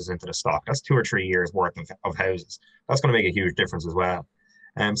 90,000 houses into the stock. That's 2 or 3 years worth of houses. That's going to make a huge difference as well.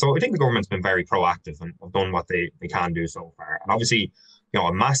 So I think the government's been very proactive and have done what they can do so far. And obviously,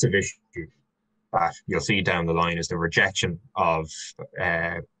 a massive issue that you'll see down the line is the rejection of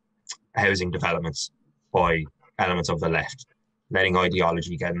housing developments by elements of the left, letting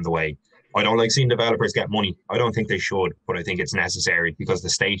ideology get in the way. I don't like seeing developers get money. I don't think they should, but I think it's necessary because the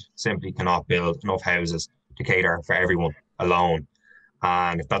state simply cannot build enough houses to cater for everyone alone.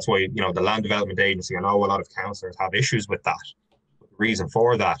 And if that's why, the Land Development Agency, I know a lot of councillors have issues with that. But the reason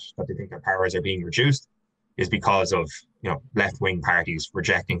for that they think their powers are being reduced, is because of, left-wing parties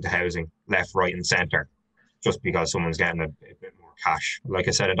rejecting the housing left, right and centre. just because someone's getting a bit more cash. Like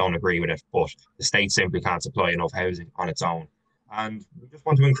I said, I don't agree with it, but the state simply can't supply enough housing on its own. And we just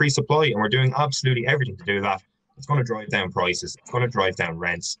want to increase supply, and we're doing absolutely everything to do that. It's going to drive down prices. It's going to drive down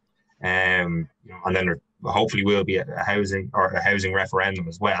rents. And then there hopefully will be a housing referendum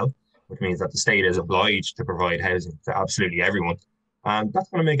as well, which means that the state is obliged to provide housing to absolutely everyone. And that's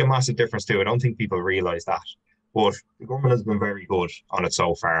going to make a massive difference too. I don't think people realise that. But the government has been very good on it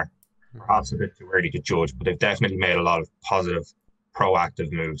so far. Perhaps a bit too early to judge, but they've definitely made a lot of positive,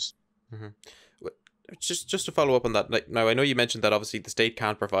 proactive moves. Mm-hmm. Just to follow up on that, like, now I know you mentioned that obviously the state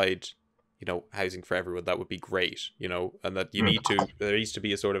can't provide, housing for everyone. That would be great, and that there needs to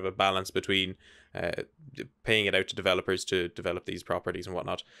be a sort of a balance between paying it out to developers to develop these properties and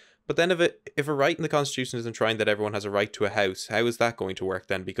whatnot. But then if a right in the Constitution is enshrined that everyone has a right to a house, how is that going to work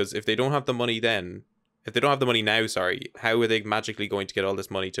then? Because if they don't have the money now, how are they magically going to get all this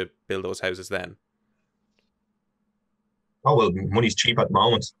money to build those houses then? Oh, well, money's cheap at the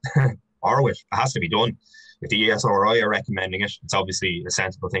moment. Or it has to be done. If the ESRI are recommending it, it's obviously a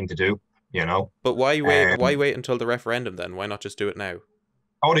sensible thing to do, But why wait until the referendum then? Why not just do it now?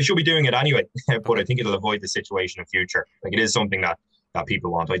 Oh, they should be doing it anyway. But I think it'll avoid the situation in future. Like, it is something that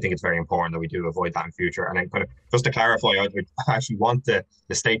people want. I think it's very important that we do avoid that in future. And then just to clarify, I actually want the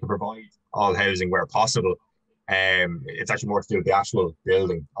state to provide all housing where possible. It's actually more to do with the actual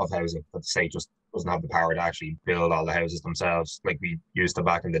building of housing, that the state just doesn't have the power to actually build all the houses themselves like we used to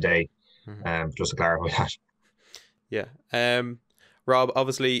back in the day. Just to clarify that. Yeah. Rob,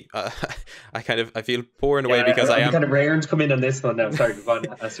 obviously, I feel poor in a way because I'm kind of raring to come in on this one now. Sorry, go on,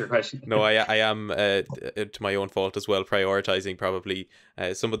 ask your question. No, I am to my own fault as well, prioritising probably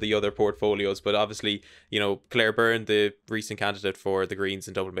some of the other portfolios. But obviously, Claire Byrne, the recent candidate for the Greens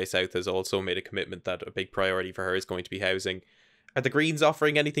in Dublin Bay South, has also made a commitment that a big priority for her is going to be housing. Are the Greens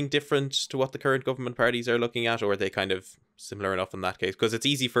offering anything different to what the current government parties are looking at, or are they kind of similar enough in that case? Because it's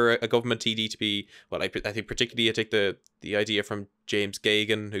easy for a government TD to be, well, I think particularly I take the idea from James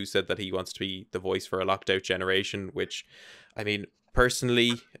Gagan, who said that he wants to be the voice for a locked out generation, which, I mean,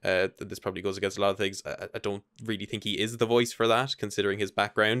 personally, this probably goes against a lot of things. I don't really think he is the voice for that, considering his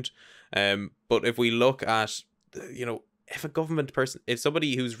background. But if we look at, if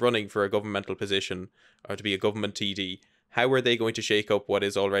somebody who's running for a governmental position or to be a government TD, how are they going to shake up what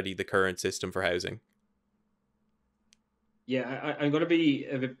is already the current system for housing? Yeah, I'm going to be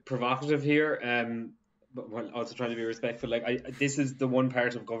a bit provocative here, but while also trying to be respectful. This is the one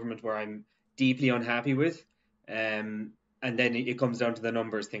part of government where I'm deeply unhappy with, and then it comes down to the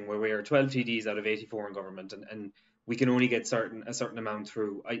numbers thing, where we are 12 TDs out of 84 in government, and we can only get a certain amount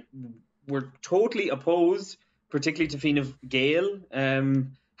through. We're totally opposed, particularly to Fianna Gael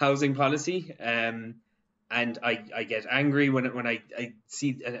housing policy. And I get angry when I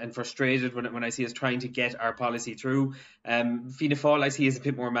see and frustrated when I see us trying to get our policy through. Fianna Fáil I see is a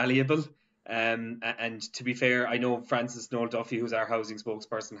bit more malleable. And to be fair, I know Francis Noel Duffy, who's our housing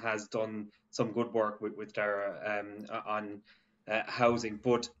spokesperson, has done some good work with Dara on housing.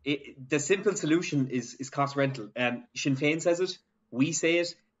 But the simple solution is cost rental. Sinn Féin says it, we say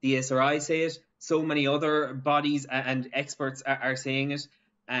it, the SRI say it, so many other bodies and experts are saying it,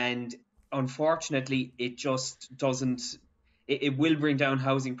 and unfortunately, it just doesn't. It will bring down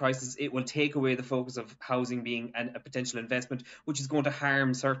housing prices. It will take away the focus of housing being a potential investment, which is going to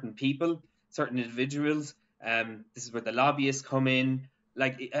harm certain people, certain individuals. This is where the lobbyists come in.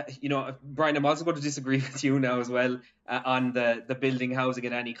 Bryan, I'm also going to disagree with you now as well on the building housing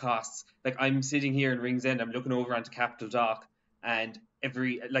at any costs. Like, I'm sitting here in Ringsend, I'm looking over onto Capital Dock, and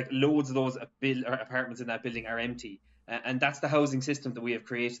loads of those apartments in that building are empty. And that's the housing system that we have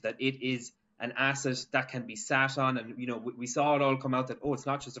created, that it is an asset that can be sat on. And, we saw it all come out that, it's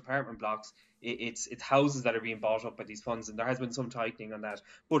not just apartment blocks, it's houses that are being bought up by these funds. And there has been some tightening on that.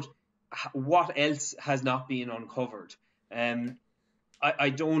 But what else has not been uncovered? I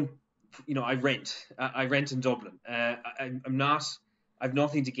don't, I rent. I rent in Dublin. I've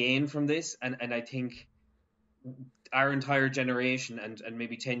nothing to gain from this. And I think our entire generation and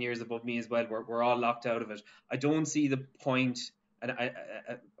maybe 10 years above me as well, we're all locked out of it. I don't see the point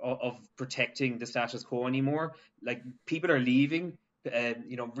of protecting the status quo anymore. Like, people are leaving,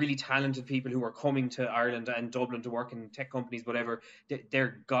 really talented people who are coming to Ireland and Dublin to work in tech companies, whatever,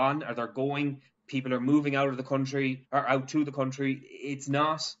 they're gone or they're going. People are moving out of the country or out to the country. It's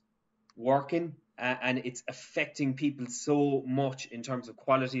not working. And it's affecting people so much in terms of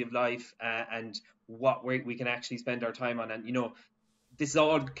quality of life and what we can actually spend our time on. And, this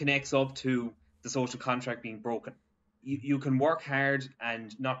all connects up to the social contract being broken. You can work hard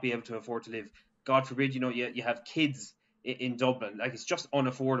and not be able to afford to live. God forbid, you have kids in Dublin. Like, it's just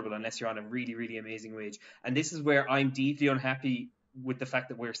unaffordable unless you're on a really, really amazing wage. And this is where I'm deeply unhappy with the fact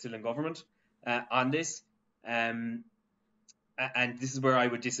that we're still in government on this. And this is where I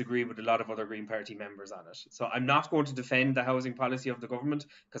would disagree with a lot of other Green Party members on it. So I'm not going to defend the housing policy of the government,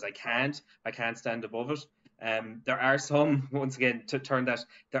 because I can't stand above it. There are some, once again, to turn that,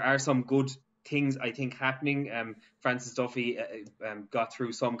 there are some good things I think happening. Francis Duffy got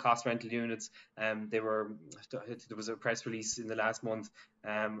through some cost rental units. There was a press release in the last month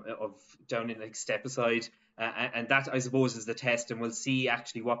of down in like Step Aside. And that, I suppose, is the test, and we'll see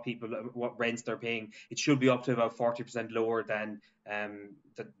actually what rents they're paying. It should be up to about 40% lower than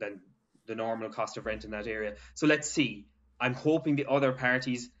the normal cost of rent in that area. So let's see. I'm hoping the other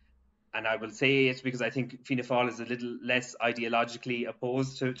parties, and I will say it because I think Fianna Fáil is a little less ideologically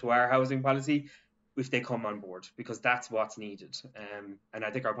opposed to our housing policy, if they come on board, because that's what's needed. And I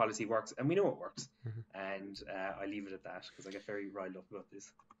think our policy works, and we know it works. And I leave it at that, because I get very riled up about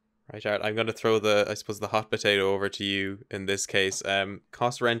this. Right, Art, I'm going to throw the hot potato over to you in this case.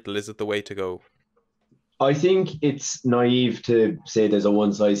 Cost rental, is it the way to go? I think it's naive to say there's a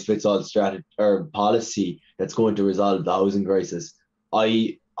one-size-fits-all strategy or policy that's going to resolve the housing crisis.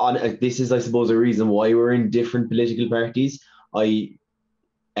 This is, I suppose, a reason why we're in different political parties. A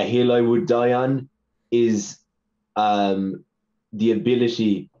hill I would die on is the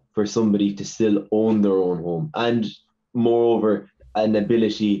ability for somebody to still own their own home, and moreover, an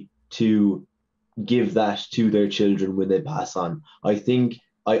ability to give that to their children when they pass on. I think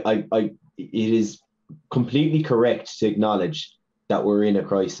it is completely correct to acknowledge that we're in a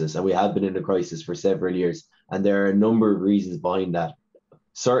crisis, and we have been in a crisis for several years, and there are a number of reasons behind that.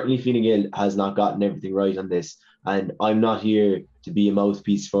 Certainly, Fine Gael has not gotten everything right on this, and I'm not here to be a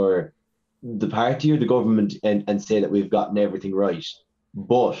mouthpiece for the party or the government and say that we've gotten everything right.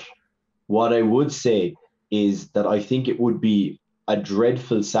 But what I would say is that I think it would be a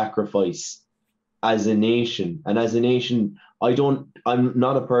dreadful sacrifice as a nation. And as a nation, I'm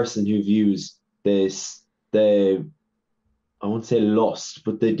not a person who views I won't say lust,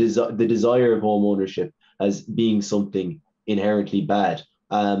 but the desire of home ownership as being something inherently bad.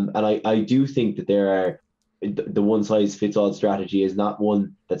 And I do think that the one-size-fits-all strategy is not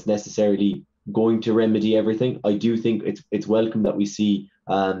one that's necessarily going to remedy everything. I do think it's welcome that we see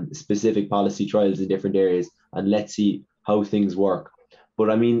specific policy trials in different areas, and let's see how things work.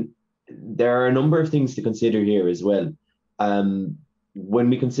 But I mean, there are a number of things to consider here as well. When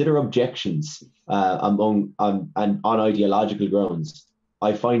we consider objections on ideological grounds,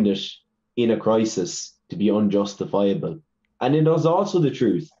 I find it in a crisis to be unjustifiable. And it is also the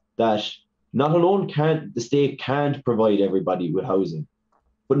truth that not alone the state can't provide everybody with housing,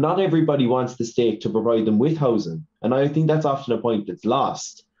 but not everybody wants the state to provide them with housing. And I think that's often a point that's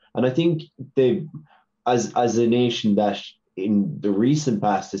lost. And I think as a nation that in the recent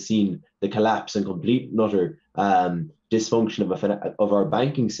past has seen the collapse and complete and utter dysfunction of our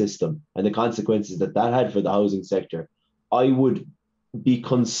banking system and the consequences that had for the housing sector, I would be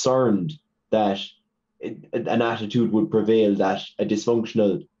concerned that an attitude would prevail that a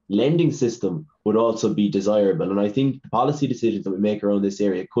dysfunctional lending system would also be desirable. And I think the policy decisions that we make around this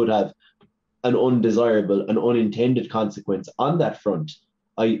area could have an undesirable and unintended consequence on that front.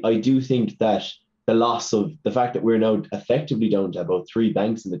 I do think that the loss of the fact that we're now effectively down to about 3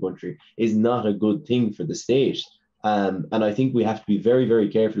 banks in the country is not a good thing for the state. And I think we have to be very, very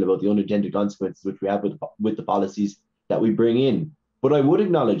careful about the unintended consequences which we have with the policies that we bring in. But I would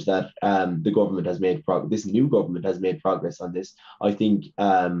acknowledge that the government has made this new government has made progress on this. I think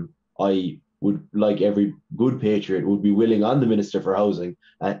I would, like every good patriot, would be willing on the Minister for Housing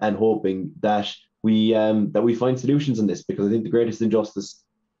and hoping that we find solutions on this, because I think the greatest injustice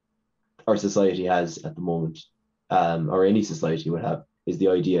our society has at the moment, or any society would have, is the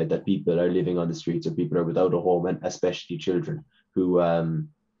idea that people are living on the streets, or people are without a home, and especially children who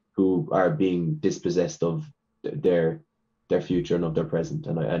are being dispossessed of their future and of their present.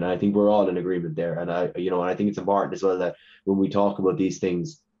 And I think we're all in agreement there. And I think it's important as well that when we talk about these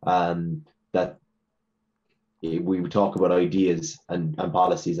things, that we talk about ideas and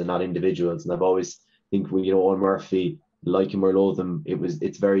policies and not individuals. And I've always think Owen Murphy, like him or loathe him,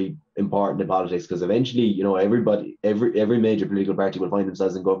 it's very important in politics, because eventually, every major political party will find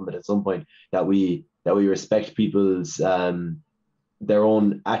themselves in government at some point, that we respect people's their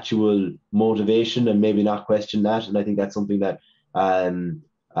own actual motivation and maybe not question that. And I think that's something that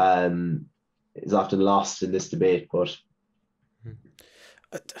is often lost in this debate. But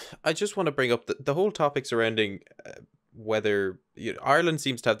I just want to bring up the whole topic surrounding whether Ireland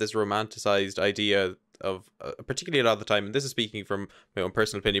seems to have this romanticized idea of, particularly a lot of the time, and this is speaking from my own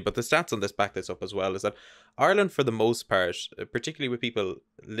personal opinion, but the stats on this back this up as well, is that Ireland, for the most part, particularly with people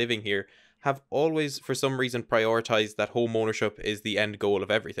living here, have always, for some reason, prioritized that home ownership is the end goal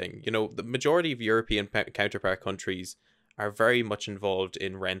of everything. You know, the majority of European counterpart countries are very much involved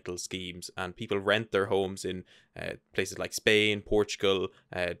in rental schemes, and people rent their homes in places like Spain, Portugal,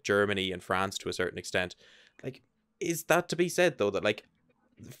 Germany, and France to a certain extent. Like, is that to be said, though, that, like,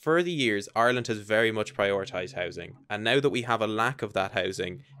 for the years, Ireland has very much prioritized housing, and now that we have a lack of that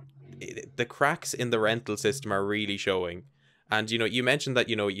housing, the cracks in the rental system are really showing. And, you know, you mentioned that,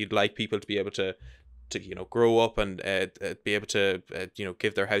 you know, you'd like people to be able to you know, grow up and be able to you know,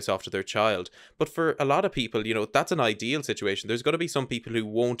 give their house off to their child. But for a lot of people, you know, that's an ideal situation. There's going to be some people who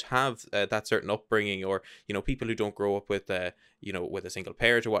won't have that certain upbringing, or, you know, people who don't grow up with you know, with a single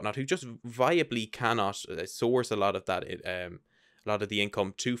parent or whatnot, who just viably cannot source a lot of that a lot of the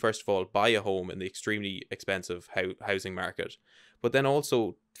income to, first of all, buy a home in the extremely expensive housing market. But then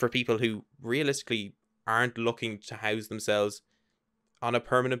also for people who realistically aren't looking to house themselves on a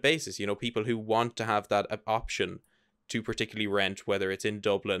permanent basis, you know, people who want to have that option to particularly rent, whether it's in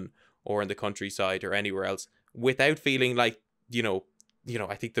Dublin or in the countryside or anywhere else, without feeling like, you know,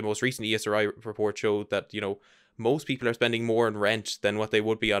 I think the most recent ESRI report showed that, you know, most people are spending more in rent than what they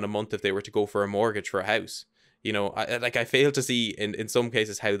would be on a month if they were to go for a mortgage for a house. You know, I fail to see in some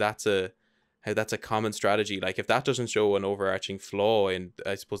cases how that's a common strategy. Like, if that doesn't show an overarching flaw in,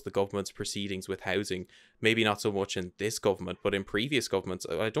 I suppose, the government's proceedings with housing, maybe not so much in this government, but in previous governments,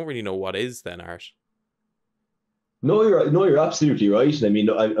 I don't really know what is then, Art. No, you're absolutely right. I mean,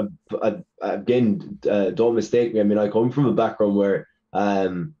 again, don't mistake me. I mean, I come from a background where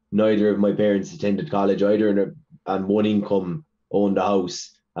neither of my parents attended college either, and one income owned a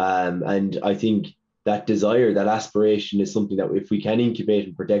house. And I think that desire, that aspiration, is something that if we can incubate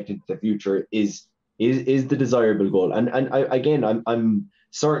and protect into the future is the desirable goal. And I'm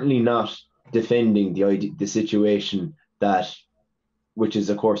certainly not defending the situation that, which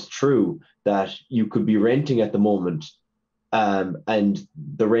is of course true, that you could be renting at the moment, and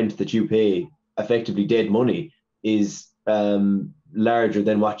the rent that you pay, effectively dead money, is larger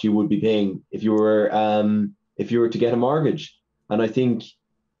than what you would be paying if you were to get a mortgage. And I think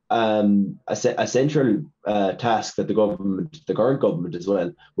a central task that the current government as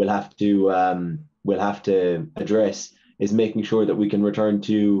well, will have to address, is making sure that we can return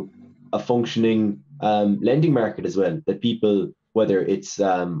to a functioning lending market as well. That people, whether it's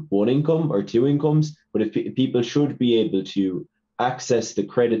one income or two incomes, but if people should be able to access the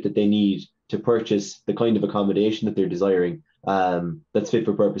credit that they need to purchase the kind of accommodation that they're desiring, that's fit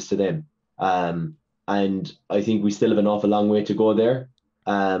for purpose to them. And I think we still have an awful long way to go there.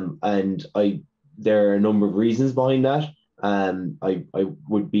 And there are a number of reasons behind that. I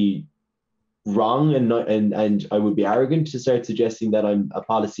would be wrong and I would be arrogant to start suggesting that I'm a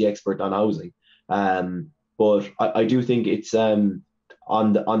policy expert on housing. But I do think it's on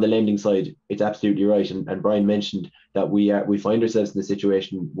the lending side, it's absolutely right. And Bryan mentioned that we find ourselves in a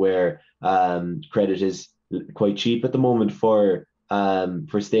situation where credit is quite cheap at the moment for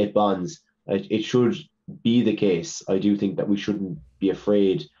state bonds. It should be the case. I do think that we shouldn't be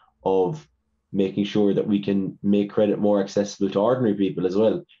afraid of making sure that we can make credit more accessible to ordinary people as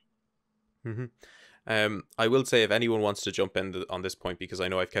well. Mm-hmm. I will say, if anyone wants to jump in on this point, because I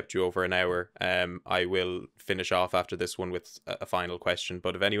know I've kept you over an hour, I will finish off after this one with a final question.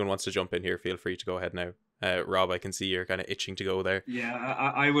 But if anyone wants to jump in here, feel free to go ahead now. Rob, I can see you're kind of itching to go there. Yeah,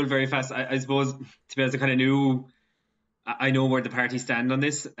 I will very fast. I suppose, to be honest, I know where the parties stand on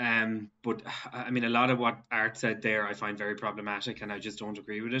this, but I mean, a lot of what Art said there I find very problematic, and I just don't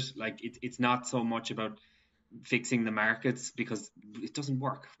agree with it. Like, it's not so much about fixing the markets, because it doesn't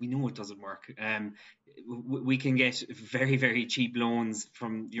work. We know it doesn't work. We can get very, very cheap loans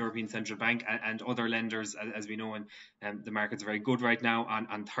from the European Central Bank and other lenders, as we know, and the markets are very good right now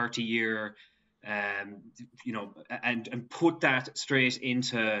on 30-year. You know, and put that straight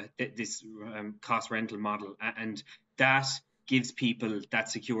into this cost rental model, and that gives people that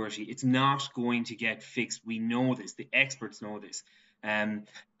security. It's not going to get fixed. We know this. The experts know this. And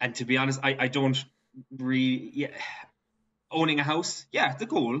to be honest, I don't really. Yeah, owning a house, yeah, the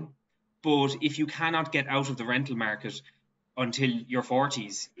goal. But if you cannot get out of the rental market until your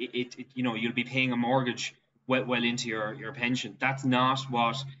 40s, you know, you'll be paying a mortgage well into your pension. That's not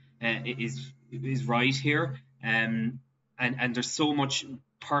what is right here. And there's so much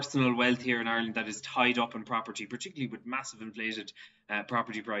personal wealth here in Ireland that is tied up in property, particularly with massive inflated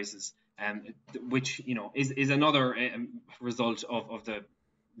property prices, which, you know, is another result of the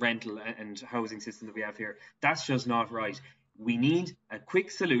rental and housing system that we have here. That's just not right. we need a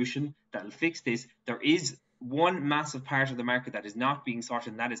quick solution that will fix this. There is one massive part of the market that is not being sorted,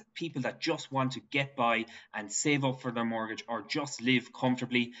 and that is people that just want to get by and save up for their mortgage, or just live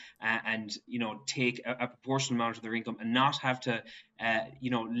comfortably and take a proportional amount of their income and not have to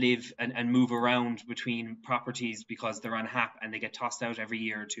live and move around between properties because they're unhappy and they get tossed out every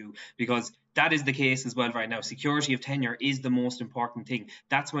year or two, because that is the case as well right now. Security of tenure is the most important thing.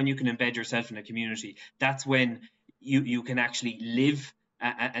 That's when you can embed yourself in a community. That's when you can actually live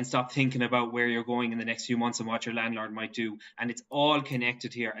and stop thinking about where you're going in the next few months and what your landlord might do. And it's all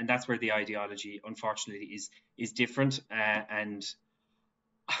connected here. And that's where the ideology, unfortunately, is different. And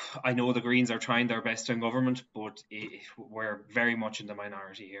I know the Greens are trying their best in government, but we're very much in the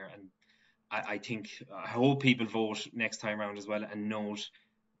minority here. And I hope people vote next time around as well and note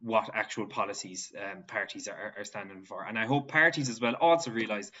what actual policies parties are standing for. And I hope parties as well also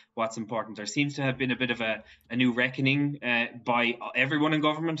realise what's important. There seems to have been a bit of a new reckoning by everyone in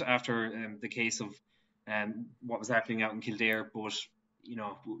government after the case of what was happening out in Kildare. But,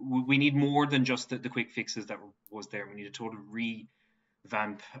 we need more than just the quick fixes that was there. We need a total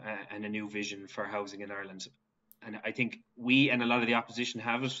revamp and a new vision for housing in Ireland. And I think we and a lot of the opposition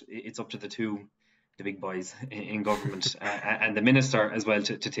have it. It's up to the big boys in government and the minister as well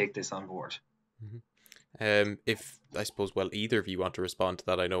to take this on board. Mm-hmm. If I suppose, either of you want to respond to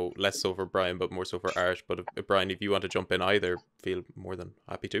that, I know less so for Bryan, but more so for Art. But if, Bryan, if you want to jump in either, feel more than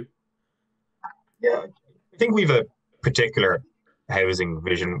happy to. Yeah, I think we've a particular housing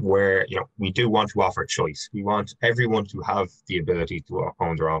vision where we do want to offer choice. We want everyone to have the ability to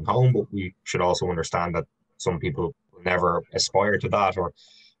own their own home, but we should also understand that some people will never aspire to that, or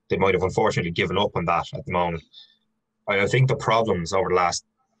they might have unfortunately given up on that at the moment. I think the problems over the last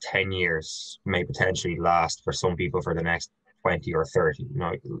 10 years may potentially last for some people for the next 20 or 30.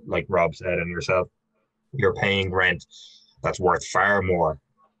 Like Rob said and yourself, you're paying rent that's worth far more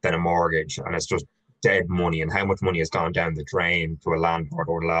than a mortgage, and it's just dead money. And how much money has gone down the drain to a landlord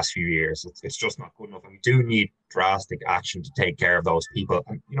over the last few years, it's just not good enough. And we do need drastic action to take care of those people.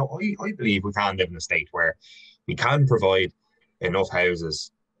 And I believe we can live in a state where we can provide enough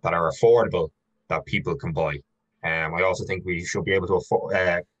houses that are affordable that people can buy. I also think we should be able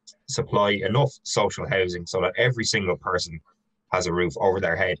to supply enough social housing so that every single person has a roof over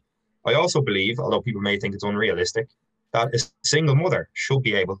their head. I also believe, although people may think it's unrealistic, that a single mother should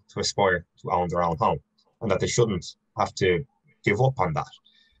be able to aspire to own their own home, and that they shouldn't have to give up on that.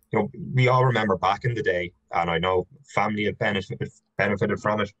 We all remember back in the day, and I know family have benefited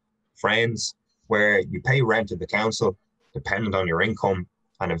from it, friends, where you pay rent at the council dependent on your income,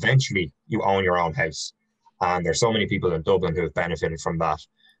 and eventually you own your own house. And there's so many people in Dublin who have benefited from that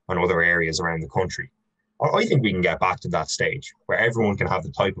and other areas around the country. I think we can get back to that stage where everyone can have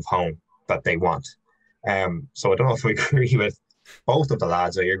the type of home that they want. So I don't know if I agree with both of the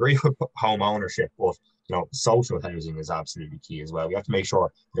lads. I agree with home ownership, but social housing is absolutely key as well. We have to make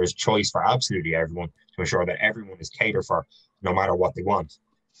sure there's choice for absolutely everyone to ensure that everyone is catered for no matter what they want.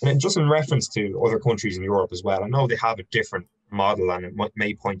 And then just in reference to other countries in Europe as well, I know they have a different model, and it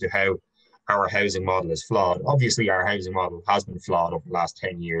may point to how our housing model is flawed. Obviously, our housing model has been flawed over the last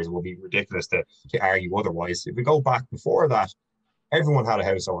 10 years. It will be ridiculous to argue otherwise. If we go back before that, everyone had a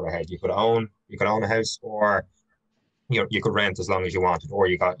house over their head. You could own a house, or you could rent as long as you wanted, or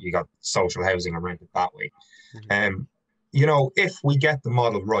you got social housing and rented that way. If we get the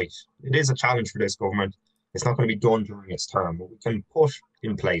model right, it is a challenge for this government. It's not going to be done during its term, but we can put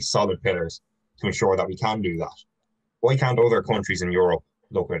in place solid pillars to ensure that we can do that. Why can't other countries in Europe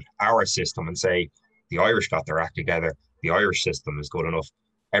look at our system and say, the Irish got their act together, the Irish system is good enough,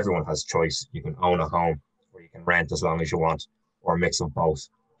 everyone has choice, you can own a home, or you can rent as long as you want, or a mix of both,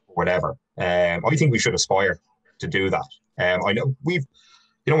 or whatever. I think we should aspire to do that. I know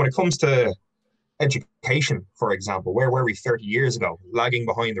when it comes to education, for example, where were we 30 years ago? Lagging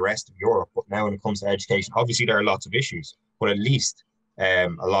behind the rest of Europe. But now when it comes to education, obviously there are lots of issues, but at least a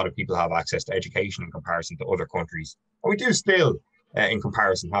lot of people have access to education in comparison to other countries. And we do still, in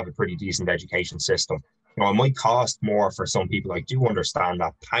comparison, have a pretty decent education system. It might cost more for some people. I do understand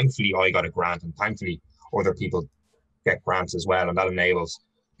that. Thankfully, I got a grant, and thankfully other people get grants as well, and that enables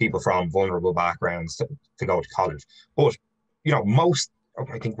people from vulnerable backgrounds to go to college. But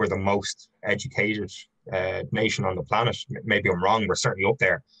I think we're the most educated nation on the planet. Maybe I'm wrong, we're certainly up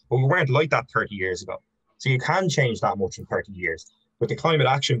there, but we weren't like that 30 years ago. So you can change that much in 30 years. With the Climate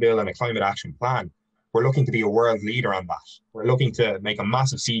Action Bill and a Climate Action Plan, we're looking to be a world leader on that. We're looking to make a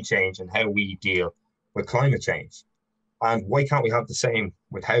massive sea change in how we deal with climate change. And why can't we have the same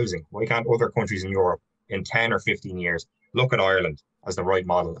with housing? Why can't other countries in Europe in 10 or 15 years look at Ireland as the right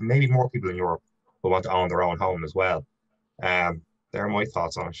model? And maybe more people in Europe will want to own their own home as well. There are my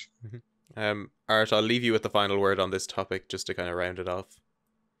thoughts on it. Art, I'll leave you with the final word on this topic just to kind of round it off.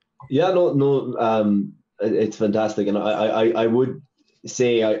 Yeah, no, it's fantastic, and I would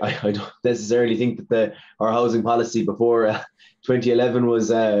say I don't necessarily think that our housing policy before 2011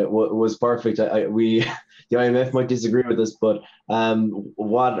 was perfect. The IMF might disagree with us, but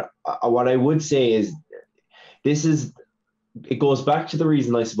what I would say is it goes back to the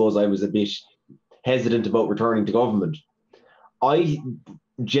reason I suppose I was a bit hesitant about returning to government. I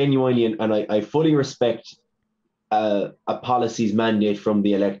genuinely and I fully respect a policy's mandate from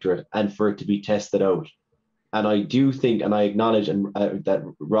the electorate and for it to be tested out. And I do think, and I acknowledge that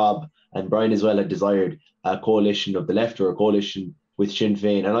Rob and Bryan as well had desired a coalition of the left or a coalition with Sinn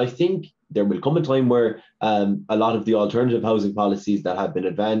Féin. And I think there will come a time where a lot of the alternative housing policies that have been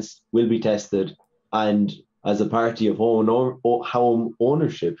advanced will be tested, and as a party of home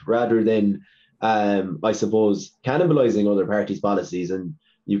ownership, rather than, I suppose, cannibalizing other parties' policies, and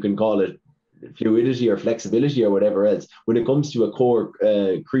you can call it fluidity or flexibility or whatever else. When it comes to a core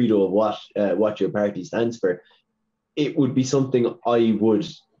credo of what your party stands for, it would be something I would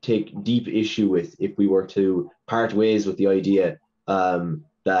take deep issue with if we were to part ways with the idea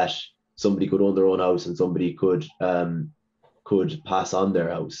that somebody could own their own house and somebody could pass on their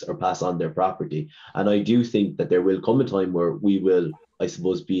house or pass on their property. And I do think that there will come a time where we will, I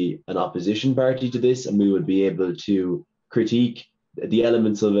suppose, be an opposition party to this, and we would be able to critique the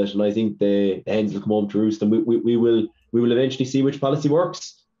elements of it. And I think the hens will come home to roost, and we will eventually see which policy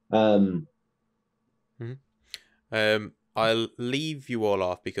works. I'll leave you all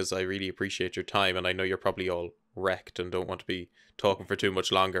off because I really appreciate your time, and I know you're probably all wrecked and don't want to be talking for too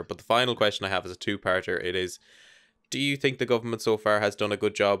much longer. But the final question I have is a two-parter. It is, do you think the government so far has done a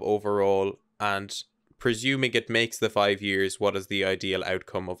good job overall? And presuming it makes the 5 years, what is the ideal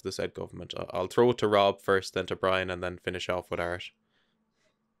outcome of the said government? I'll throw it to Rob first, then to Bryan, and then finish off with Art.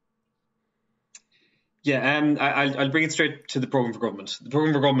 Yeah, I'll bring it straight to the programme for government. The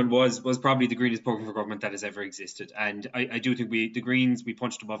programme for government was probably the greenest programme for government that has ever existed, and I do think the Greens, we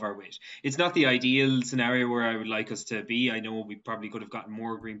punched above our weight. It's not the ideal scenario where I would like us to be. I know we probably could have gotten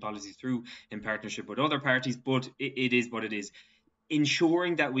more green policies through in partnership with other parties, but it is what it is.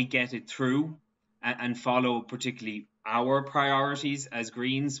 Ensuring that we get it through and follow particularly our priorities as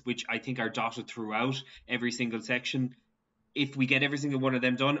Greens, which I think are dotted throughout every single section. If we get every single one of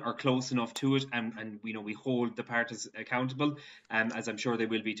them done or close enough to it, and we hold the parties accountable, as I'm sure they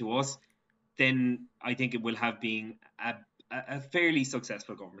will be to us, then I think it will have been a fairly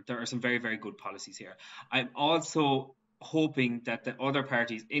successful government. There are some very, very good policies here. I'm also hoping that the other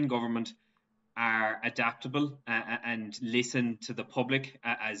parties in government are adaptable and listen to the public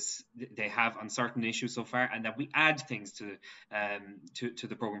as they have on certain issues so far, and that we add things to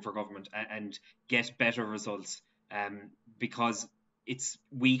the programme for government and get better results. Because it's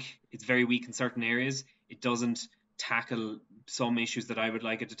weak, it's very weak in certain areas. It doesn't tackle some issues that I would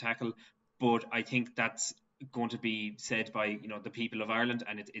like it to tackle, but I think that's going to be said by the people of Ireland,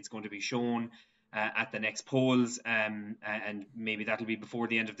 and it's going to be shown at the next polls, and maybe that'll be before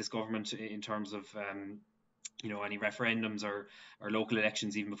the end of this government in terms of any referendums or local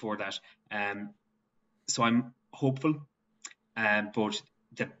elections even before that. So I'm hopeful, but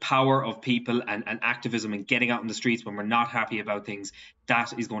the power of people and activism and getting out in the streets when we're not happy about things,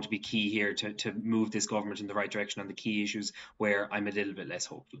 that is going to be key here to move this government in the right direction on the key issues where I'm a little bit less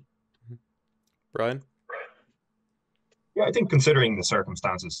hopeful. Bryan? Yeah, I think considering the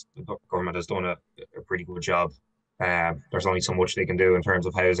circumstances, the government has done a pretty good job. There's only so much they can do in terms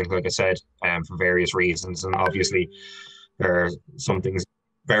of housing, like I said, for various reasons. And obviously, there are some things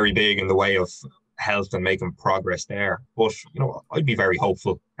very big in the way of health and making progress there. But I'd be very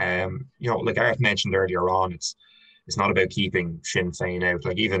hopeful. Like Art mentioned earlier on, it's not about keeping Sinn Féin out.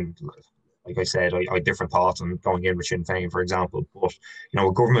 Like I said, I had different thoughts on going in with Sinn Féin, for example. But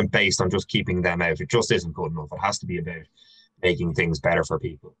a government based on just keeping them out, it just isn't good enough. It has to be about making things better for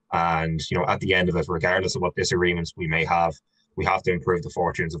people. And at the end of it, regardless of what disagreements we may have, we have to improve the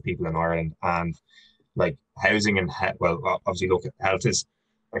fortunes of people in Ireland. And like housing and obviously look, health is.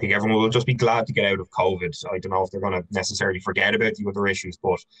 I think everyone will just be glad to get out of COVID. I don't know if they're going to necessarily forget about the other issues,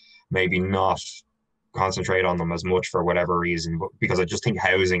 but maybe not concentrate on them as much for whatever reason. But because I just think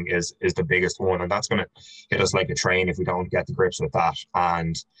housing is the biggest one, and that's going to hit us like a train if we don't get the grips with that.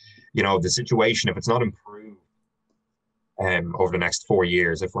 And the situation, if it's not improved over the next 4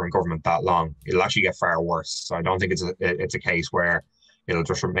 years, if we're in government that long, it'll actually get far worse. So I don't think it's a case where it'll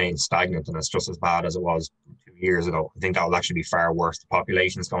just remain stagnant and it's just as bad as it was 2 years ago. I think that will actually be far worse. The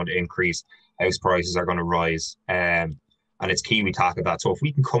population is going to increase, house prices are going to rise, and it's key we tackle that. So if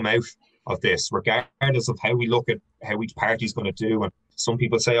we can come out of this, regardless of how we look at how each party's going to do. And some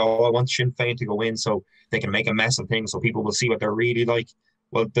people say, oh, I want Sinn Féin to go in so they can make a mess of things so people will see what they're really like.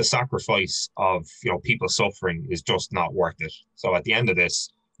 Well, the sacrifice of, people suffering is just not worth it. So at the end of this,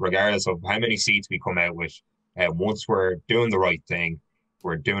 regardless of how many seats we come out with, once we're doing the right thing,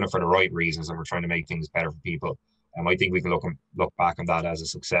 we're doing it for the right reasons, and we're trying to make things better for people. I think we can look back on that as a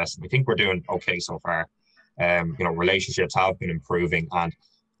success. And I think we're doing okay so far. Relationships have been improving, and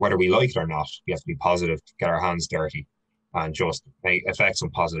whether we like it or not, we have to be positive, get our hands dirty, and just affect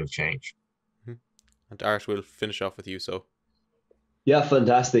some positive change. And Art, we'll finish off with you. So, yeah,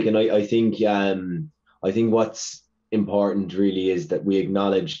 fantastic. And I think what's important really is that we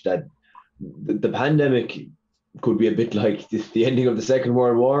acknowledge that the pandemic could be a bit like the ending of the Second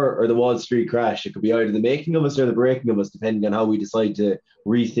World War or the Wall Street crash. It could be either the making of us or the breaking of us, depending on how we decide to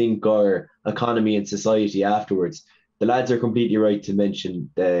rethink our economy and society afterwards. The lads are completely right to mention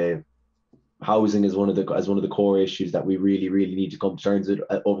the housing as one of the core issues that we really, really need to come to terms with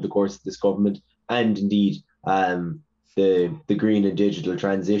over the course of this government, and indeed the green and digital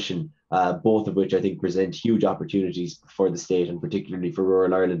transition, both of which I think present huge opportunities for the state and particularly for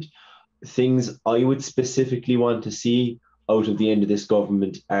rural Ireland. Things I would specifically want to see out of the end of this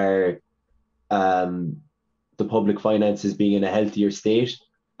government are the public finances being in a healthier state,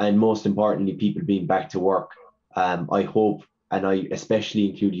 and most importantly, people being back to work. I hope, and I especially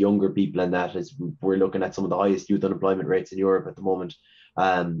include younger people in that, as we're looking at some of the highest youth unemployment rates in Europe at the moment.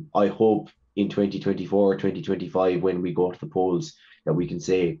 I hope in 2024 or 2025, when we go to the polls, that we can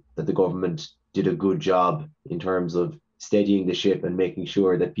say that the government did a good job in terms of steadying the ship and making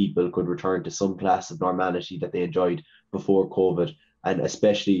sure that people could return to some class of normality that they enjoyed before COVID, and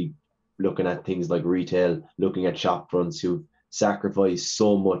especially looking at things like retail, looking at shop fronts who've sacrificed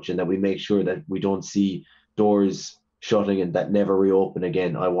so much, and that we make sure that we don't see doors shutting and that never reopen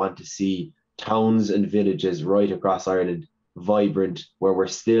again. I want to see towns and villages right across Ireland vibrant, where we're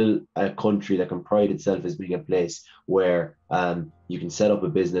still a country that can pride itself as being a place where you can set up a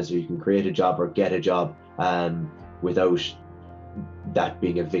business, or you can create a job or get a job without that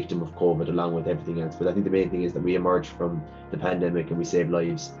being a victim of COVID along with everything else. But I think the main thing is that we emerge from the pandemic and we save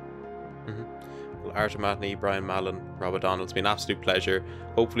lives. Well, Art O'Mahony, Bryan, Mallon, Rob O'Donnell, it's been an absolute pleasure.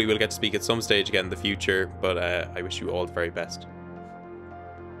 Hopefully we'll get to speak at some stage again in the future, but I wish you all the very best.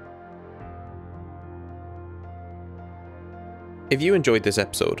 If you enjoyed this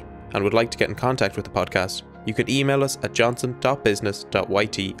episode and would like to get in contact with the podcast, you can email us at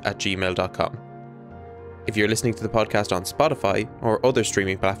johnson.business.yt@gmail.com. If you're listening to the podcast on Spotify or other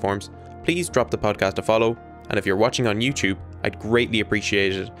streaming platforms, please drop the podcast a follow, and if you're watching on YouTube, I'd greatly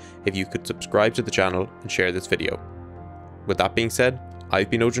appreciate it if you could subscribe to the channel and share this video. With that being said, I've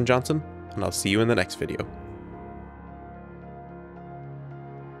been Odhrán Johnson, and I'll see you in the next video.